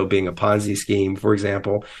crypto being a Ponzi scheme, for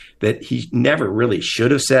example, that he never really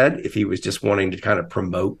should have said if he was just wanting to kind of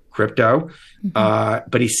promote crypto.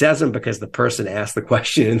 But he says them because the person asked the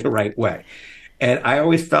question in the right way. And I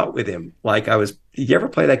always felt with him like did you ever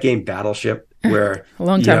play that game Battleship where a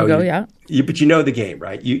long time ago, yeah. But you know the game,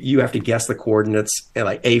 right? You have to guess the coordinates at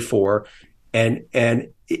like A4 and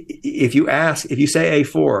if you say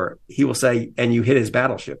A4, he will say, and you hit his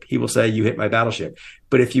battleship, he will say, you hit my battleship.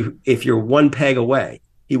 But if you're one peg away,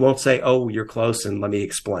 he won't say, oh, you're close and let me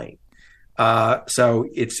explain. So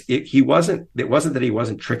it wasn't that he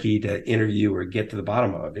wasn't tricky to interview or get to the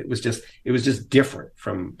bottom of. It was just different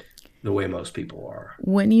from the way most people are.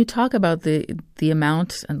 When you talk about the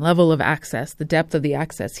amount and level of access, the depth of the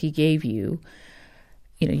access he gave you,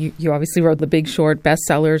 you obviously wrote The Big Short,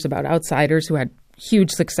 bestsellers about outsiders who had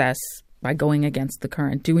huge success by going against the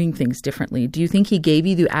current, doing things differently. Do you think he gave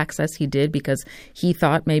you the access he did because he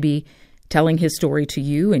thought maybe telling his story to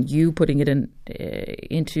you and you putting it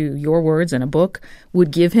into your words in a book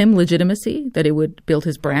would give him legitimacy, that it would build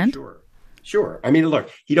his brand? Sure. I mean, look,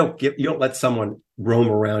 you don't let someone roam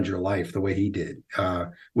around your life the way he did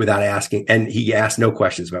without asking. And he asked no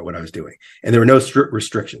questions about what I was doing, and there were no strict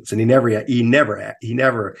restrictions. And he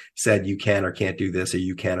never said you can or can't do this, or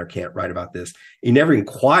you can or can't write about this. He never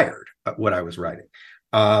inquired what I was writing.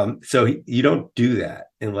 So you don't do that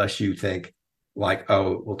unless you think like,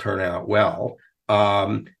 oh, it will turn out well.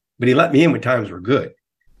 But he let me in when times were good,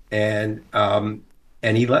 and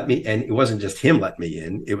And he let me, and it wasn't just him let me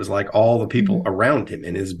in. It was like all the people around him,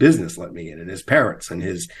 and his business let me in, and his parents and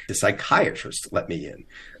his psychiatrist let me in.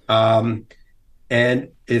 And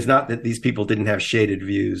it's not that these people didn't have shaded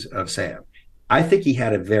views of Sam. I think he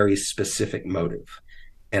had a very specific motive.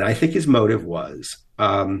 And I think his motive was,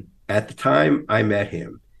 at the time I met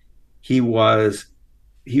him, he was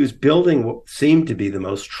building what seemed to be the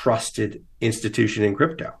most trusted institution in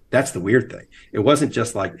crypto. That's the weird thing. It wasn't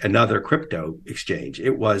just like another crypto exchange.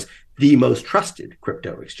 It was the most trusted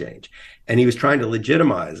crypto exchange. And he was trying to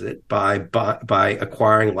legitimize it by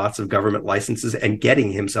acquiring lots of government licenses and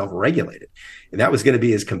getting himself regulated. And that was going to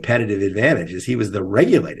be his competitive advantage, is he was the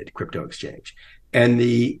regulated crypto exchange. And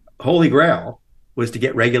the holy grail was to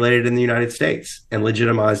get regulated in the United States and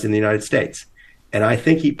legitimized in the United States. And I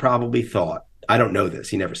think he probably thought, I don't know this,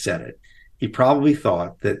 he never said it, he probably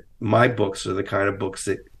thought that my books are the kind of books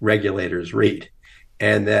that regulators read,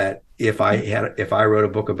 and that if I wrote a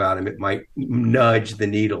book about him, it might nudge the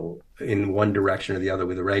needle in one direction or the other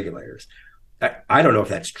with the regulators. I don't know if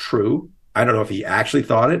that's true. I don't know if he actually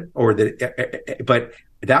thought it, or that, but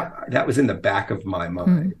that was in the back of my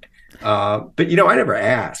mind. But I never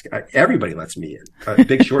ask. Everybody lets me in.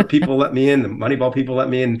 Big Short people let me in. The Moneyball people let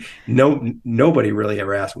me in. Nobody really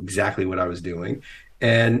ever asked exactly what I was doing,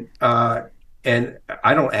 and I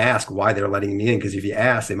don't ask why they're letting me in, because if you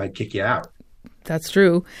ask, they might kick you out. That's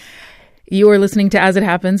true. You are listening to As It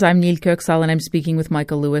Happens. I'm Neil Kirksall, and I'm speaking with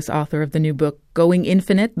Michael Lewis, author of the new book, Going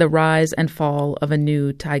Infinite, The Rise and Fall of a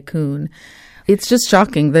New Tycoon. It's just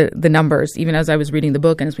shocking, the numbers, even as I was reading the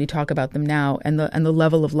book and as we talk about them now, and the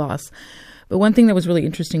level of loss. But one thing that was really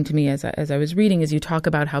interesting to me as I was reading is you talk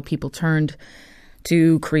about how people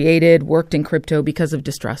worked in crypto because of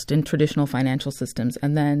distrust in traditional financial systems,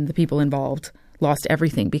 and then the people involved lost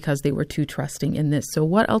everything because they were too trusting in this. So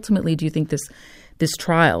what ultimately do you think this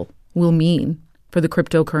trial will mean for the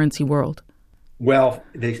cryptocurrency world? Well,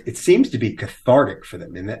 it seems to be cathartic for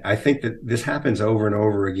them. And I think that this happens over and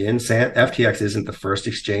over again. FTX isn't the first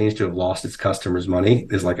exchange to have lost its customers' money.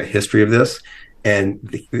 There's like a history of this. And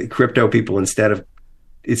the crypto people, instead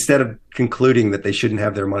of concluding that they shouldn't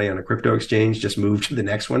have their money on a crypto exchange, just move to the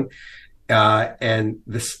next one. And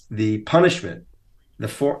the punishment,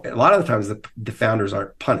 a lot of the times the founders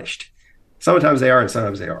aren't punished. Sometimes they are and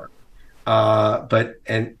sometimes they aren't.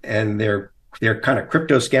 And they're kind of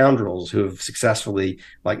crypto scoundrels who have successfully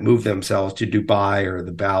moved themselves to Dubai or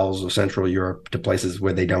the bowels of Central Europe, to places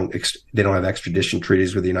where they don't have extradition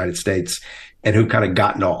treaties with the United States, and who kind of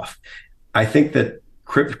gotten off. I think that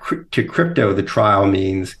to crypto, the trial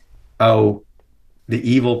means, the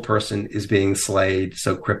evil person is being slayed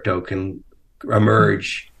so crypto can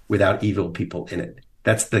emerge without evil people in it.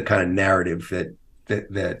 That's the kind of narrative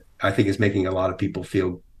that I think is making a lot of people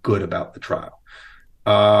feel good about the trial.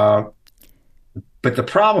 But the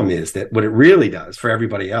problem is that what it really does for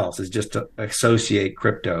everybody else is just to associate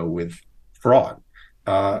crypto with fraud.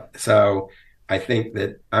 So I think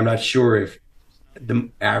that I'm not sure if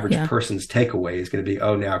the average person's takeaway is going to be,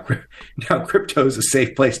 now crypto is a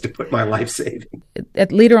safe place to put my life saving.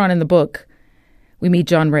 Later on in the book, we meet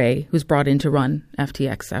John Ray, who's brought in to run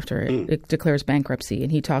FTX after it declares bankruptcy.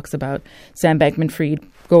 And he talks about Sam Bankman-Fried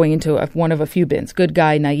going into one of a few bins: good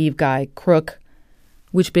guy, naive guy, crook.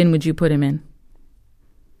 Which bin would you put him in?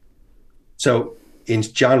 So in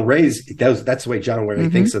John Ray's, that's the way John Ray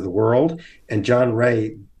thinks of the world. And John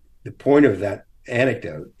Ray, the point of that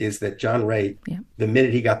anecdote is that John Ray, the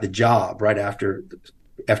minute he got the job, right after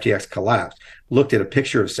FTX collapsed, looked at a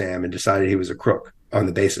picture of Sam and decided he was a crook on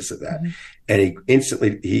the basis of that. And he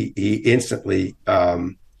instantly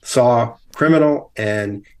saw criminal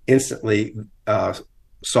and instantly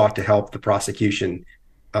sought to help the prosecution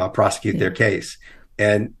prosecute their case.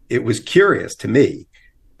 And it was curious to me,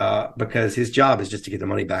 because his job is just to get the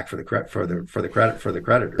money back for the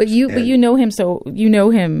creditors. But you know him, so you know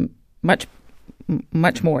him much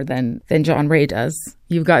more than John Ray does.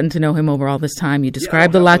 You've gotten to know him over all this time. You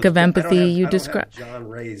describe the lack of empathy. I don't have John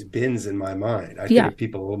Ray's bins in my mind. I think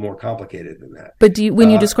people are a little more complicated than that. But when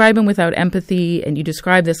you describe him without empathy, and you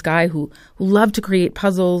describe this guy who loved to create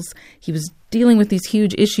puzzles, he was dealing with these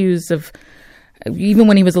huge issues of, even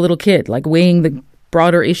when he was a little kid, like weighing the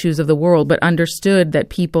broader issues of the world, but understood that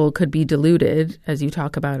people could be deluded, as you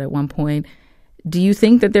talk about at one point. Do you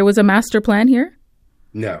think that there was a master plan here?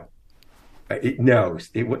 No.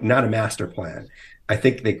 Not a master plan. I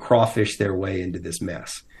think they crawfished their way into this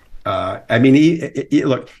mess.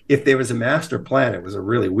 Look, if there was a master plan, it was a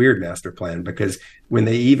really weird master plan, because when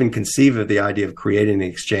they even conceive of the idea of creating an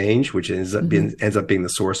exchange, which ends up being the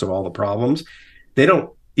source of all the problems, they don't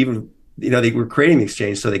even, they were creating the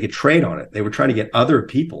exchange so they could trade on it. They were trying to get other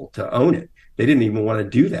people to own it. They didn't even want to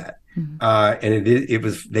do that. And it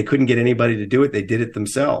was, they couldn't get anybody to do it. They did it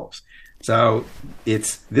themselves. So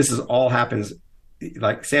this is all happens.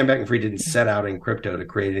 Like Sam Bankman-Fried didn't set out in crypto to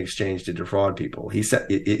create an exchange to defraud people. He said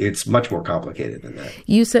it's much more complicated than that.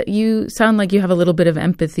 You sound like you have a little bit of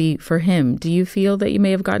empathy for him. Do you feel that you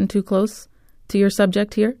may have gotten too close to your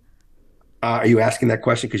subject here? Are you asking that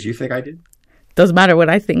question because you think I did? Doesn't matter what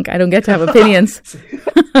I think. I don't get to have opinions.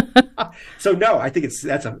 So no, I think it's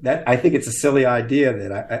a silly idea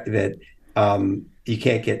that you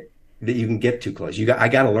can't get, that you can get too close. I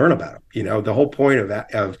got to learn about him. You know, the whole point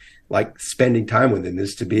of like spending time with him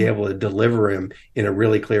is to be able to deliver him in a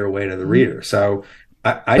really clear way to the reader. So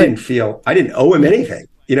I didn't owe him anything.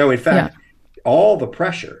 You know, in fact, all the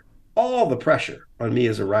pressure on me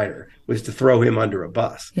as a writer was to throw him under a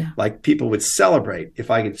bus. Yeah. Like people would celebrate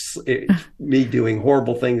if I could, me doing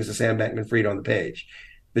horrible things to Sam Bankman-Fried on the page.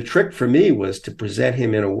 The trick for me was to present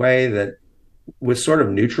him in a way that was sort of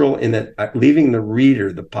neutral, in that leaving the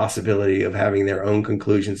reader the possibility of having their own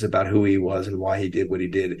conclusions about who he was and why he did what he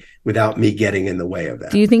did without me getting in the way of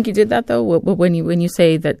that. Do you think you did that though? When you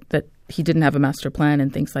say that he didn't have a master plan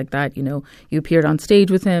and things like that, you know, you appeared on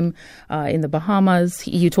stage with him in the Bahamas.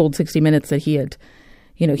 You told 60 Minutes that he had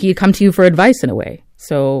come to you for advice in a way.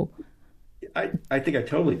 So I think I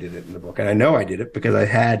totally did it in the book, and I know I did it because I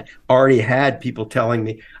had already had people telling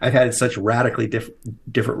me. I've had such radically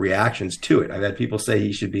different reactions to it. I've had people say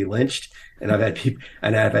he should be lynched, and I've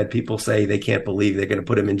had people say they can't believe they're going to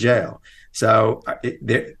put him in jail. So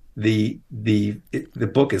the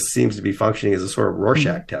book seems to be functioning as a sort of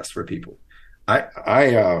Rorschach test for people.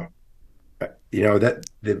 The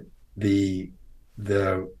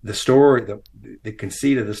story, the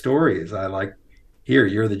conceit of the story is here,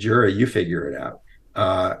 you're the jury, you figure it out.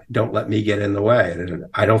 Don't let me get in the way. And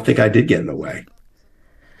I don't think I did get in the way.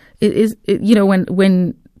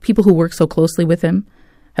 When people who work so closely with him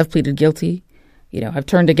have pleaded guilty, have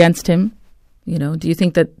turned against him, do you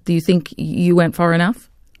think you went far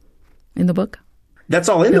enough in the book? That's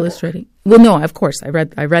all in illustrating. Well, no, of course, I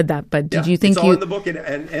read that. But did you think it's all in the book,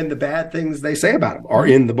 and the bad things they say about him are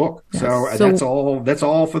in the book. Yeah. So that's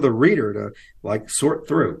all for the reader to sort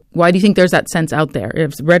through. Why do you think there's that sense out there?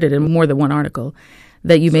 I've read it in more than one article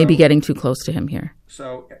that you may be getting too close to him here.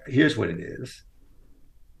 So here's what it is.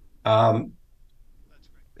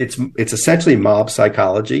 It's essentially mob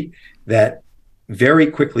psychology that very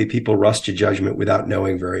quickly people rush to judgment without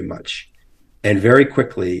knowing very much, and very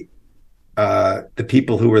quickly. The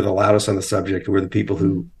people who were the loudest on the subject were the people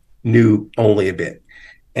who knew only a bit.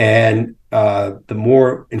 And the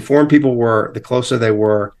more informed people were, the closer they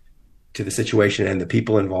were to the situation and the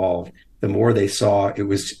people involved, the more they saw there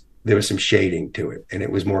was some shading to it. And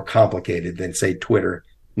it was more complicated than, say, Twitter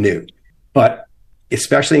knew. But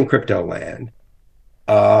especially in crypto land,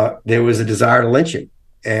 there was a desire to lynch him.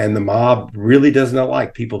 And the mob really does not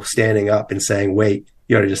like people standing up and saying, wait,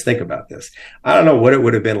 you ought to just think about this. I don't know what it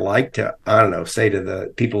would have been like to, say to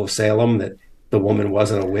the people of Salem that the woman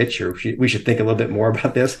wasn't a witch, or we should think a little bit more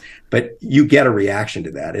about this. But you get a reaction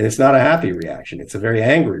to that, and it's not a happy reaction. It's a very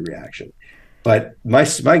angry reaction. But my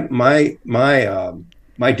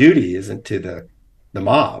duty isn't to the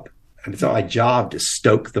mob. It's not my job to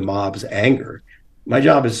stoke the mob's anger. My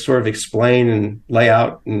job is to sort of explain and lay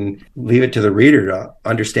out and leave it to the reader to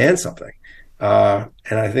understand something. And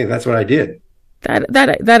I think that's what I did.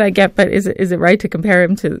 That I get, but is it right to compare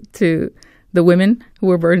him to the women who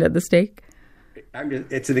were burned at the stake?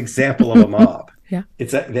 It's an example of a mob. Yeah,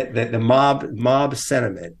 it's the mob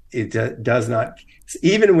sentiment. It does not,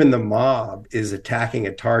 even when the mob is attacking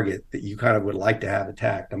a target that you kind of would like to have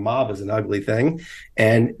attacked. The mob is an ugly thing,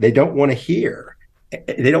 and they don't want to hear.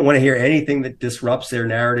 They don't want to hear anything that disrupts their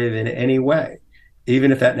narrative in any way,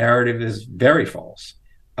 even if that narrative is very false.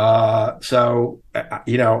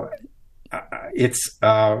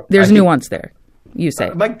 There's nuance there, you say.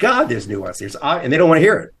 My God, there's nuance here, and they don't want to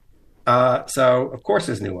hear it. So of course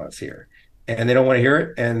there's nuance here, and they don't want to hear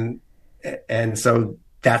it, and so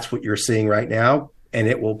that's what you're seeing right now, and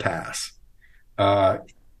it will pass.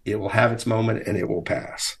 It will have its moment, and it will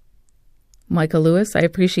pass. Michael Lewis, I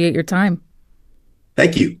appreciate your time.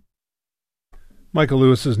 Thank you. Michael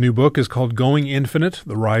Lewis's new book is called Going Infinite,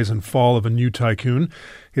 The Rise and Fall of a New Tycoon.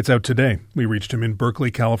 It's out today. We reached him in Berkeley,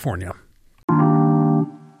 California.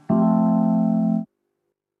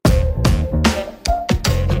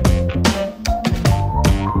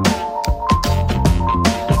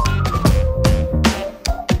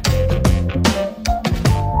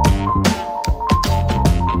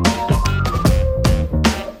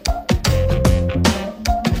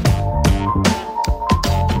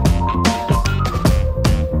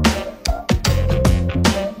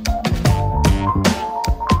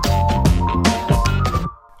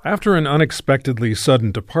 After an unexpectedly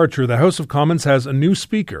sudden departure, the House of Commons has a new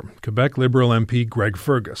Speaker, Quebec Liberal MP Greg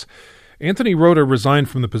Fergus. Anthony Rota resigned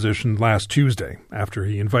from the position last Tuesday after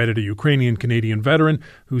he invited a Ukrainian-Canadian veteran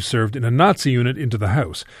who served in a Nazi unit into the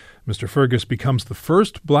House. Mr. Fergus becomes the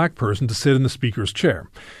first black person to sit in the Speaker's chair.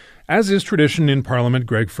 As is tradition in Parliament,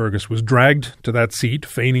 Greg Fergus was dragged to that seat,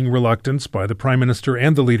 feigning reluctance by the Prime Minister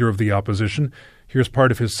and the Leader of the Opposition. Here's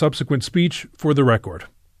part of his subsequent speech for the record.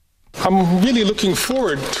 I'm really looking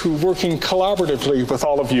forward to working collaboratively with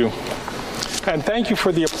all of you. And thank you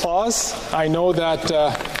for the applause. I know that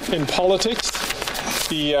in politics,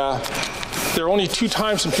 there are only two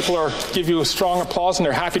times when people give you a strong applause and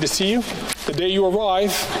they're happy to see you. The day you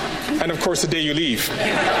arrive, and of course the day you leave.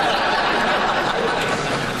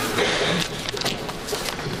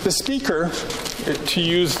 The Speaker, to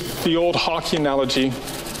use the old hockey analogy,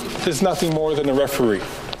 is nothing more than a referee.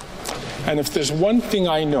 And if there's one thing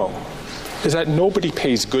I know, is that nobody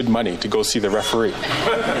pays good money to go see the referee.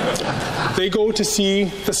 They go to see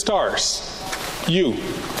the stars, you,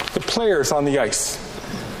 the players on the ice.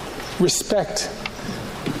 Respect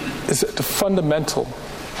is the fundamental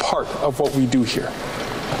part of what we do here.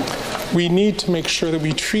 We need to make sure that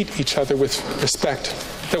we treat each other with respect,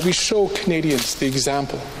 that we show Canadians the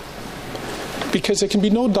example. Because there can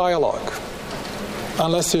be no dialogue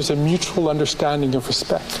unless there's a mutual understanding of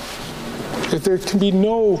respect. If there can be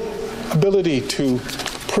no ability to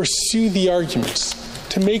pursue the arguments,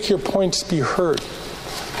 to make your points be heard,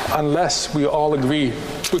 unless we all agree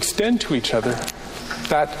to extend to each other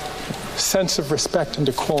that sense of respect and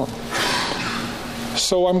decorum.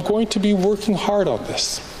 So I'm going to be working hard on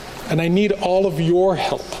this, and I need all of your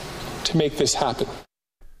help to make this happen.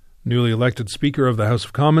 Newly elected Speaker of the House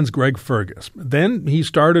of Commons, Greg Fergus. Then he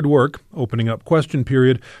started work, opening up question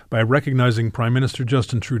period by recognizing Prime Minister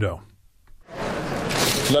Justin Trudeau.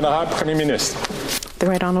 L'honorable Premier Ministre. The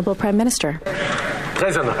Right Honourable Prime Minister.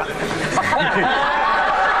 Très honorable.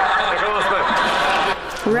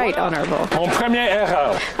 Right Honourable. Mon première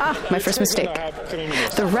erreur. My first mistake.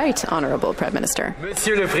 The Right Honourable Prime Minister.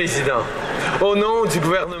 Monsieur le Président, au nom du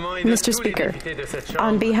gouvernement. Mr. Speaker,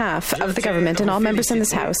 on behalf of the government and all members in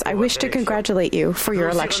this House, I wish to congratulate you for your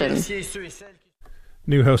election.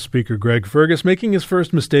 New House Speaker Greg Fergus making his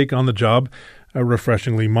first mistake on the job. A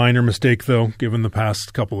refreshingly minor mistake, though, given the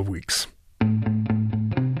past couple of weeks.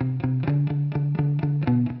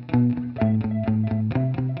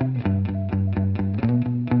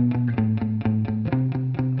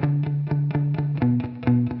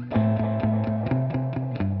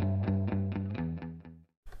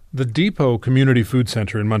 The Depot Community Food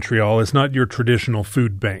Centre in Montreal is not your traditional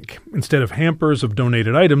food bank. Instead of hampers of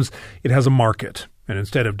donated items, it has a market. And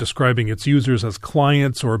instead of describing its users as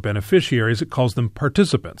clients or beneficiaries, it calls them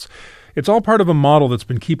participants. It's all part of a model that's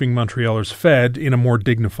been keeping Montrealers fed in a more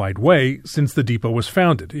dignified way since the Depot was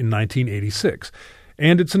founded in 1986.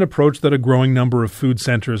 And it's an approach that a growing number of food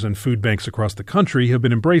centres and food banks across the country have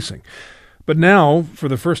been embracing. But now, for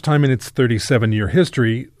the first time in its 37-year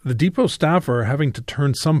history, the Depot staff are having to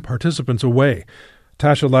turn some participants away.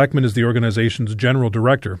 Tasha Lackman is the organization's general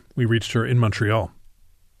director. We reached her in Montreal.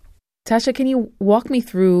 Tasha, can you walk me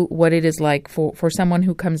through what it is like for someone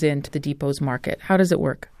who comes into the Depot's market? How does it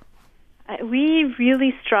work? We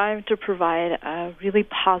really strive to provide a really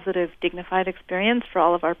positive, dignified experience for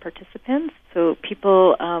all of our participants. So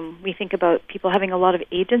people, we think about people having a lot of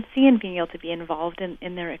agency and being able to be involved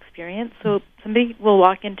in their experience. So somebody will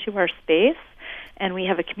walk into our space, and we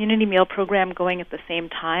have a community meal program going at the same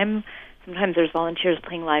time. Sometimes there's volunteers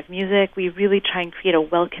playing live music. We really try and create a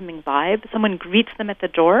welcoming vibe. Someone greets them at the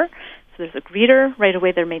door. So there's a greeter. Right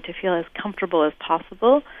away they're made to feel as comfortable as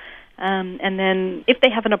possible. And then if they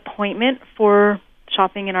have an appointment for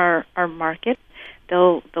shopping in our market,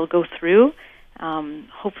 they'll go through.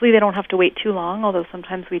 Hopefully they don't have to wait too long, although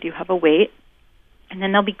sometimes we do have a wait. And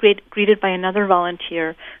then they'll be greeted by another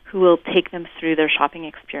volunteer who will take them through their shopping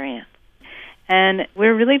experience. And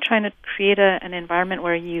we're really trying to create an environment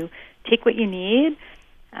where you take what you need,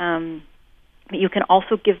 but you can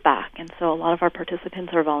also give back. And so a lot of our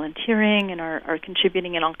participants are volunteering and are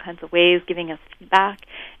contributing in all kinds of ways, giving us feedback.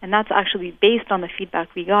 And that's actually based on the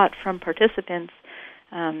feedback we got from participants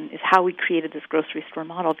is how we created this grocery store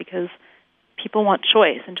model, because people want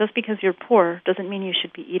choice. And just because you're poor doesn't mean you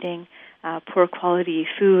should be eating poor quality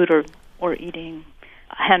food or eating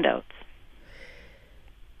handouts.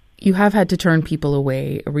 You have had to turn people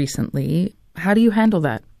away recently. How do you handle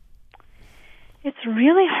that? It's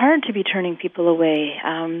really hard to be turning people away.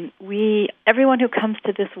 Everyone who comes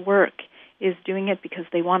to this work is doing it because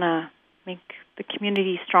they want to make the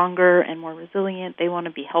community stronger and more resilient. They want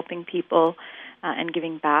to be helping people. and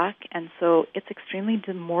giving back. And so it's extremely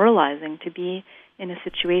demoralizing to be in a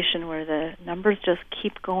situation where the numbers just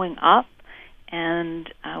keep going up, and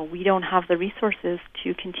we don't have the resources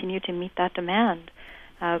to continue to meet that demand.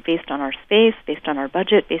 Based on our space, based on our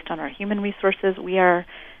budget, based on our human resources, we are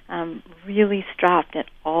really strapped at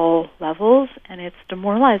all levels, and it's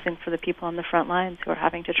demoralizing for the people on the front lines who are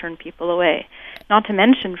having to turn people away. Not to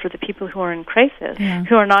mention for the people who are in crisis,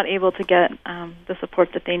 who are not able to get the support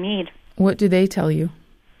that they need. What do they tell you?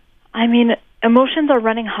 I mean, emotions are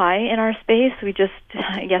running high in our space. We just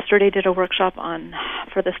yesterday did a workshop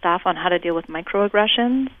for the staff on how to deal with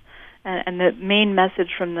microaggressions. And the main message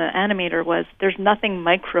from the animator was there's nothing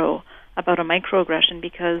micro about a microaggression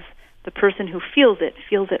because the person who feels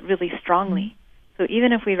it really strongly. So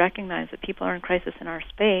even if we recognize that people are in crisis in our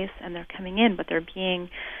space and they're coming in, but they're being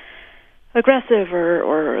aggressive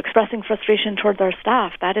or expressing frustration towards our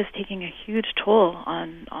staff, that is taking a huge toll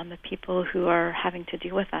on the people who are having to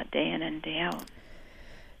deal with that day in and day out.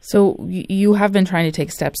 So you have been trying to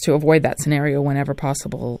take steps to avoid that scenario whenever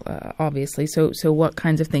possible, obviously. So what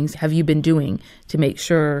kinds of things have you been doing to make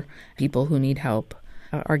sure people who need help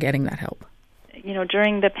are getting that help? You know,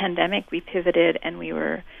 during the pandemic, we pivoted and we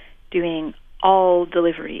were doing all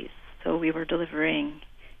deliveries. So we were delivering,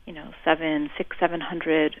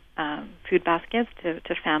 700 food baskets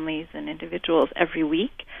to families and individuals every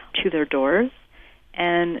week to their doors.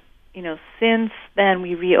 And since then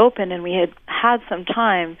we reopened and we had some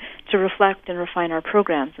time to reflect and refine our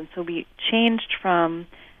programs. And so we changed from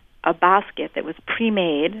a basket that was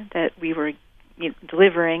pre-made that we were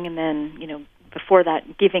delivering and then, before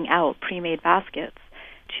that giving out pre-made baskets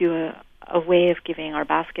to a way of giving our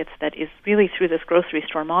baskets that is really through this grocery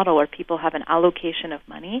store model where people have an allocation of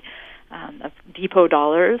money, of depot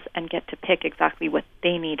dollars, and get to pick exactly what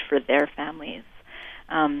they need for their families.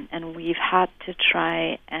 And we've had to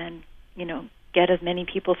try and, get as many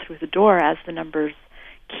people through the door as the numbers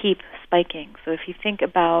keep spiking. So if you think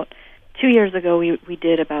about 2 years ago, we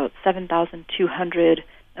did about 7,200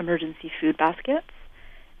 emergency food baskets.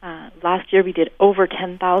 Last year we did over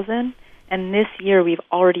 10,000, and this year we've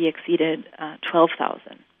already exceeded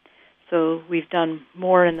 12,000. So we've done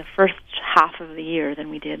more in the first half of the year than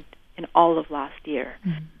we did in all of last year.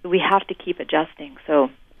 Mm-hmm. We have to keep adjusting. So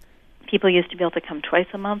people used to be able to come twice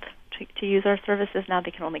a month to use our services. Now they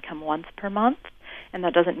can only come once per month, and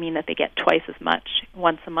that doesn't mean that they get twice as much.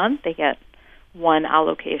 Once a month, they get one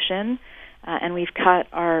allocation, and we've cut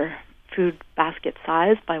our food basket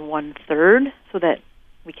size by 1/3 so that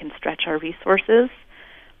we can stretch our resources.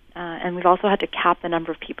 And we've also had to cap the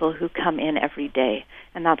number of people who come in every day,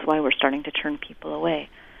 and that's why we're starting to turn people away.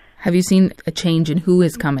 Have you seen a change in who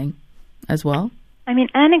is coming as well? I mean,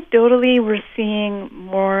 anecdotally, we're seeing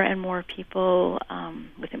more and more people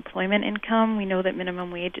with employment income. We know that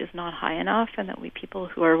minimum wage is not high enough, and that people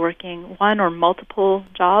who are working one or multiple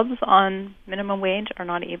jobs on minimum wage are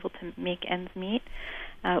not able to make ends meet.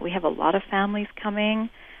 We have a lot of families coming.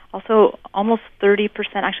 Also, almost 30%,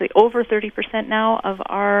 actually over 30% now of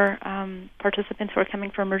our participants who are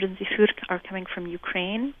coming for emergency food are coming from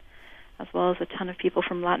Ukraine, as well as a ton of people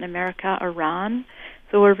from Latin America, Iran.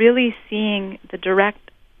 So we're really seeing the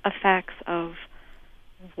direct effects of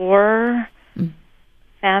war,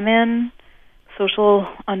 famine, social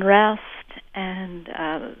unrest, and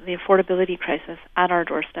the affordability crisis at our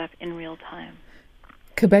doorstep in real time.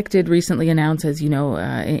 Quebec did recently announce, as you know,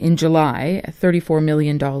 in July, $34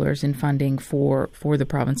 million in funding for the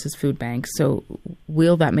province's food banks. So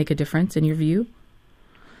will that make a difference in your view?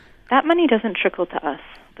 That money doesn't trickle to us.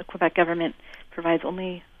 The Quebec government provides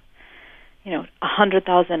only,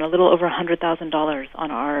 $100,000, a little over $100,000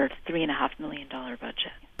 on our $3.5 million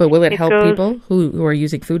budget. But will it help people who are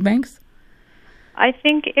using food banks? I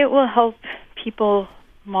think it will help people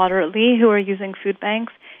moderately who are using food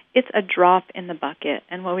banks. It's a drop in the bucket,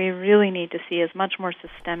 and what we really need to see is much more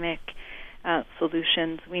systemic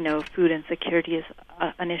solutions. We know food insecurity is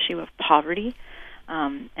an issue of poverty,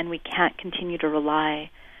 and we can't continue to rely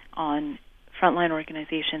on frontline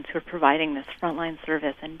organizations who are providing this frontline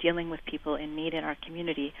service and dealing with people in need in our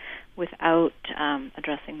community without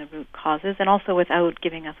addressing the root causes and also without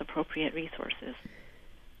giving us appropriate resources.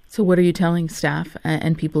 So what are you telling staff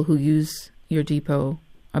and people who use your depot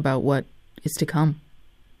about what is to come?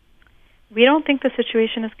 We don't think the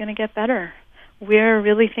situation is going to get better. We're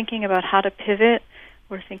really thinking about how to pivot.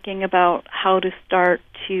 We're thinking about how to start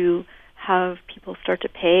to have people start to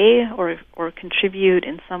pay or contribute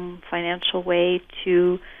in some financial way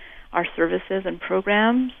to our services and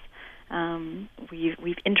programs.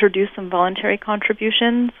 We've introduced some voluntary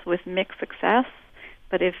contributions with mixed success,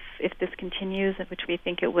 but if this continues, which we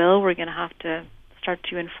think it will, we're going to have to start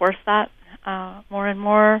to enforce that more and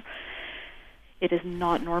more. It is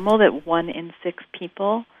not normal that 1 in 6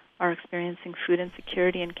 people are experiencing food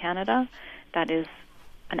insecurity in Canada. That is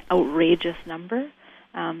an outrageous number.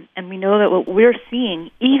 And we know that what we're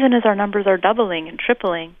seeing, even as our numbers are doubling and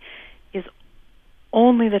tripling, is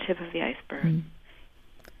only the tip of the iceberg.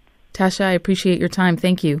 Tasha, I appreciate your time.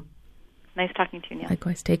 Thank you. Nice talking to you, Neil.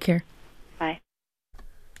 Likewise. Take care. Bye.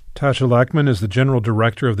 Tasha Lackman is the General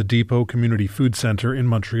Director of the Depot Community Food Centre in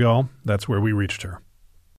Montreal. That's where we reached her.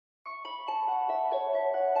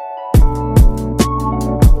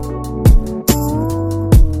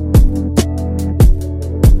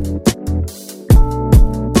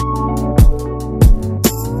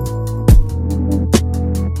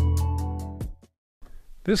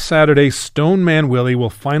 This Saturday, Stoneman Willie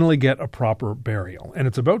will finally get a proper burial, and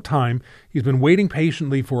it's about time. He's been waiting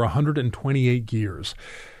patiently for 128 years.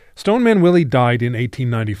 Stoneman Willie died in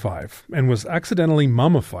 1895 and was accidentally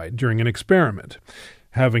mummified during an experiment.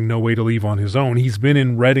 Having no way to leave on his own, he's been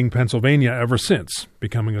in Reading, Pennsylvania ever since,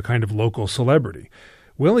 becoming a kind of local celebrity.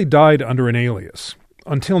 Willie died under an alias.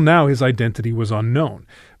 Until now, his identity was unknown.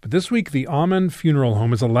 But this week, the Amen Funeral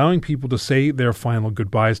Home is allowing people to say their final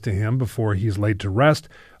goodbyes to him before he's laid to rest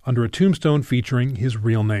under a tombstone featuring his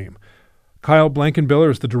real name. Kyle Blankenbiller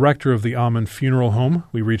is the director of the Amen Funeral Home.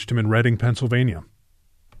 We reached him in Reading, Pennsylvania.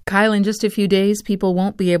 Kyle, in just a few days, people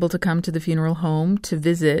won't be able to come to the funeral home to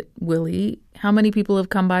visit Willie. How many people have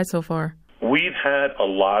come by so far? We've had a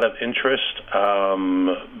lot of interest,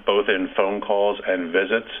 both in phone calls and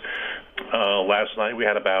visits. Last night we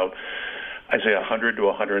had about, I'd say 100 to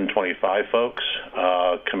 125 folks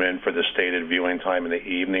come in for the stated viewing time in the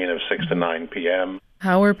evening of 6 to 9 p.m.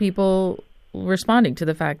 How are people responding to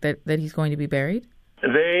the fact that he's going to be buried?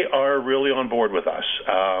 They are really on board with us.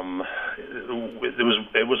 It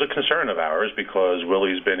was a concern of ours because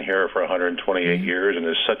Willie's been here for 128 years and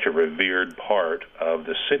is such a revered part of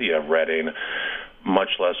the city of Reading,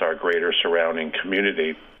 much less our greater surrounding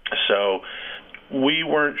community. So we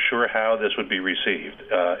weren't sure how this would be received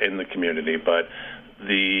in the community, but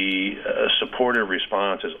the supportive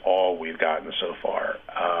response is all we've gotten so far.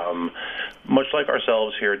 Much like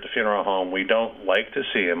ourselves here at the funeral home, we don't like to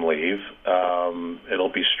see him leave. It'll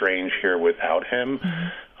be strange here without him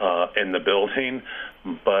in the building,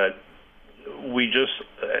 but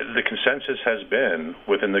the consensus has been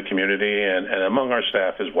within the community and among our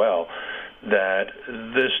staff as well that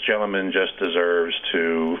this gentleman just deserves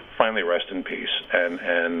to finally rest in peace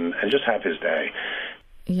and just have his day.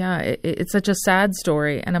 Yeah, it's such a sad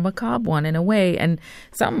story and a macabre one in a way. And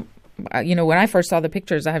when I first saw the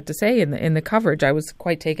pictures, I have to say, in the coverage, I was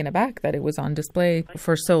quite taken aback that it was on display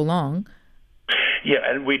for so long. Yeah,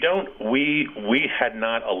 and we had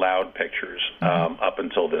not allowed pictures up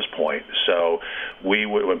until this point. So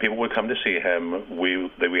when people would come to see him,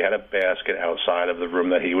 we had a basket outside of the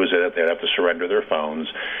room that he was in. They'd have to surrender their phones,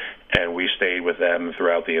 and we stayed with them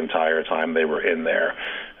throughout the entire time they were in there.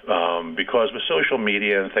 Because with social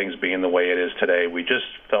media and things being the way it is today, we just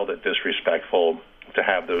felt it disrespectful to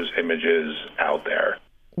have those images out there.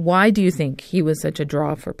 Why do you think he was such a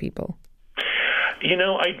draw for people?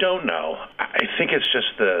 I don't know. I think it's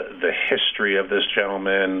just the history of this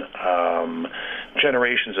gentleman.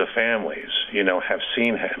 Generations of families, have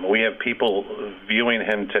seen him. We have people viewing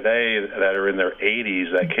him today that are in their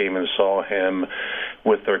 80s that came and saw him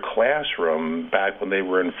with their classroom back when they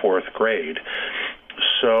were in 4th grade.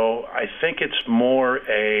 So I think it's more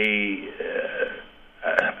a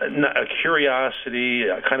curiosity,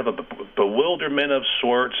 a kind of a bewilderment of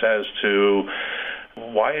sorts as to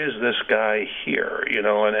why is this guy here,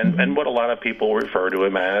 and what a lot of people refer to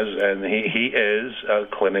him as, and he is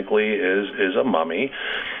clinically is a mummy.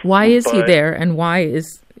 Why is he there, and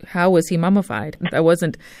how was he mummified? That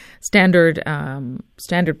wasn't standard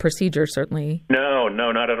procedure, certainly. No,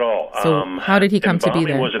 not at all. So how did he come to be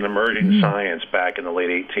there? Embalming was an emerging science back in the late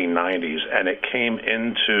 1890s, and it came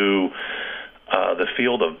into the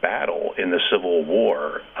field of battle in the Civil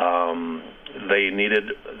War.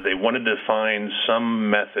 They wanted to find some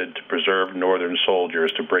method to preserve Northern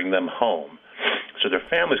soldiers to bring them home so their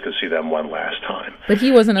families could see them one last time. But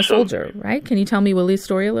he wasn't a soldier, right? Can you tell me Willie's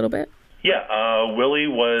story a little bit? Yeah, Willie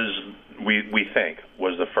we think,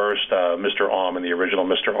 was the first, Mr. Almond, the original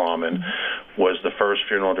Mr. Almond, was the first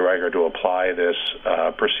funeral director to apply this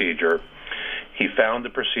procedure. He found the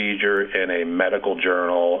procedure in a medical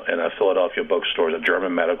journal in a Philadelphia bookstore, a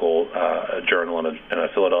German medical journal in a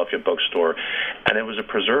Philadelphia bookstore, and it was a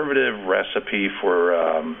preservative recipe for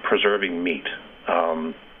preserving meat.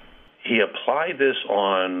 He applied this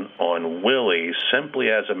on Willie simply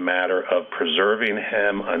as a matter of preserving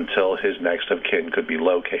him until his next of kin could be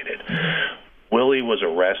located. Willie was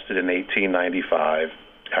arrested in 1895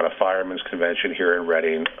 at a fireman's convention here in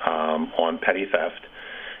Reading on petty theft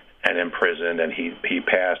and imprisoned, and he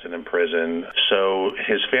passed and imprisoned. So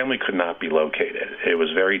his family could not be located. It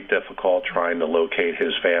was very difficult trying to locate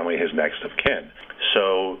his family, his next of kin.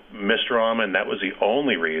 So Mr. Almond, that was the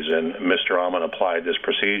only reason Mr. Almond applied this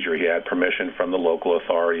procedure. He had permission from the local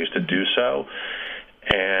authorities to do so,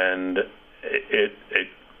 and it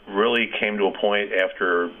really came to a point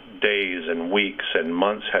after days and weeks and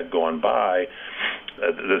months had gone by.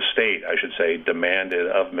 The state, I should say, demanded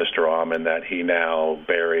of Mr. Almond that he now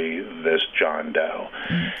bury this John Doe.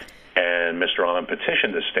 And Mr. Almond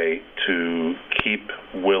petitioned the state to keep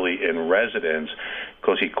Willie in residence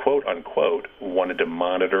because he, quote unquote, wanted to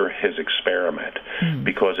monitor his experiment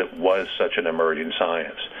because it was such an emerging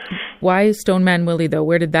science. Why Stoneman Willie, though?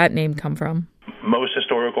 Where did that name come from? Most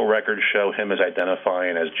historical records show him as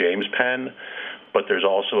identifying as James Penn, but there's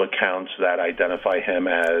also accounts that identify him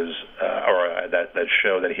as, that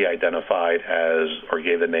show that he identified as or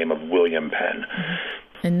gave the name of William Penn.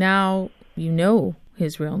 And now you know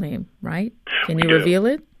his real name, right? Can you reveal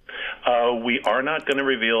it? We are not going to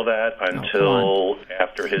reveal that until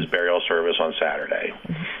after his burial service on Saturday.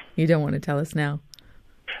 You don't want to tell us now.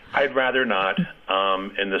 I'd rather not,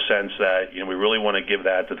 in the sense that, we really want to give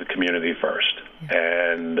that to the community first.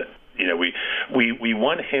 And we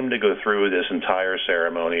want him to go through this entire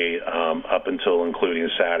ceremony up until including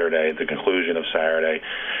Saturday, the conclusion of Saturday,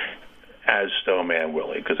 as Stoneman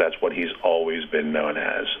Willie, because that's what he's always been known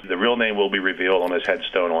as. The real name will be revealed on his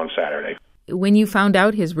headstone on Saturday. When you found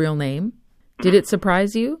out his real name, did it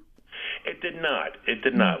surprise you? It did not. It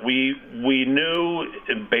did not. We knew,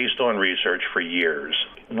 based on research for years,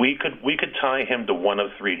 we could tie him to one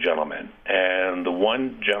of three gentlemen, and the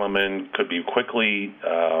one gentleman could be quickly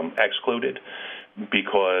excluded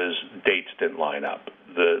because dates didn't line up.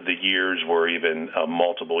 The years were even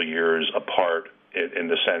multiple years apart in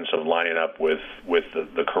the sense of lining up with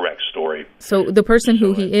the correct story. So the person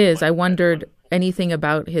who he is, I wondered anything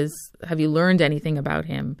about have you learned anything about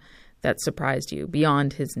him that surprised you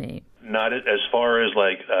beyond his name? Not as far as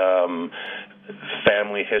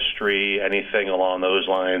family history, anything along those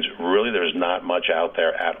lines. Really, there's not much out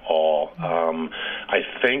there at all. I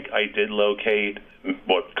think I did locate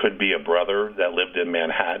what could be a brother that lived in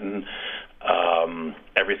Manhattan.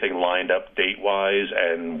 Everything lined up date-wise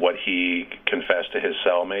and what he confessed to his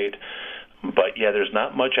cellmate. But yeah, there's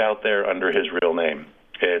not much out there under his real name.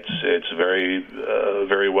 It's very,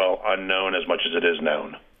 very well unknown as much as it is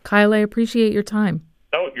known. Kyle, I appreciate your time.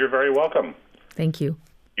 Oh, you're very welcome. Thank you.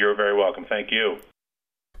 You're very welcome. Thank you.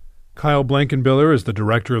 Kyle Blankenbiller is the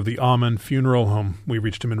director of the Almond Funeral Home. We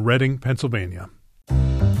reached him in Reading, Pennsylvania.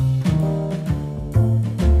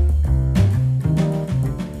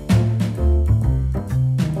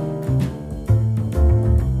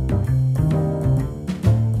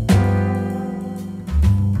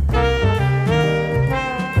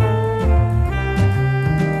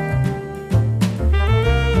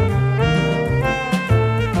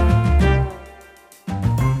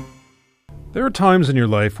 There are times in your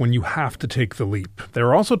life when you have to take the leap. There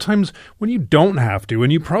are also times when you don't have to,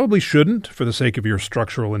 and you probably shouldn't for the sake of your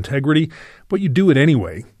structural integrity, but you do it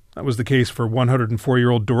anyway. That was the case for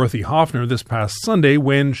 104-year-old Dorothy Hoffner this past Sunday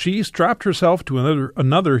when she strapped herself to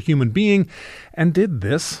another human being and did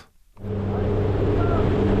this.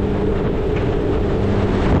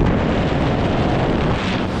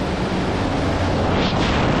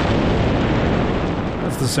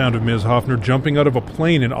 The sound of Ms. Hoffner jumping out of a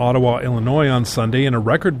plane in Ottawa, Illinois on Sunday in a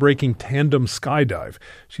record-breaking tandem skydive.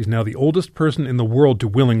 She's now the oldest person in the world to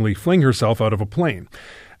willingly fling herself out of a plane.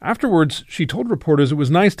 Afterwards, she told reporters it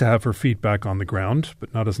was nice to have her feet back on the ground,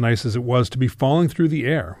 but not as nice as it was to be falling through the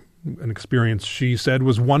air. An experience she said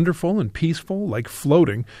was wonderful and peaceful, like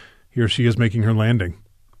floating. Here she is making her landing.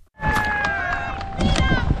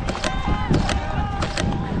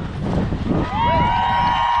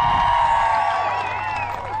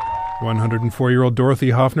 104-year-old Dorothy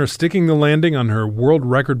Hoffner sticking the landing on her world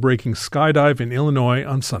record-breaking skydive in Illinois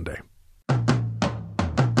on Sunday.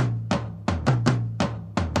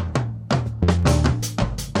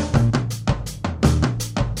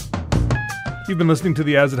 You've been listening to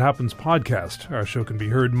the As It Happens podcast. Our show can be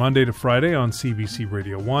heard Monday to Friday on CBC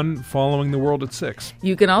Radio 1, Following the World at 6.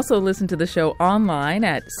 You can also listen to the show online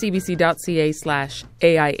at cbc.ca/AIH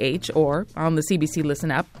or on the CBC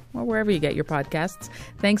Listen app or wherever you get your podcasts.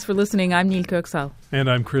 Thanks for listening. I'm Neil Kirksall. And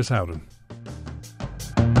I'm Chris Howden.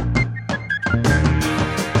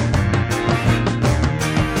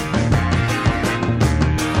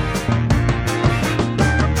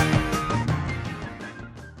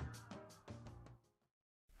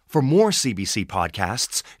 For more CBC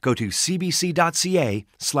podcasts, go to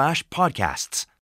cbc.ca/podcasts.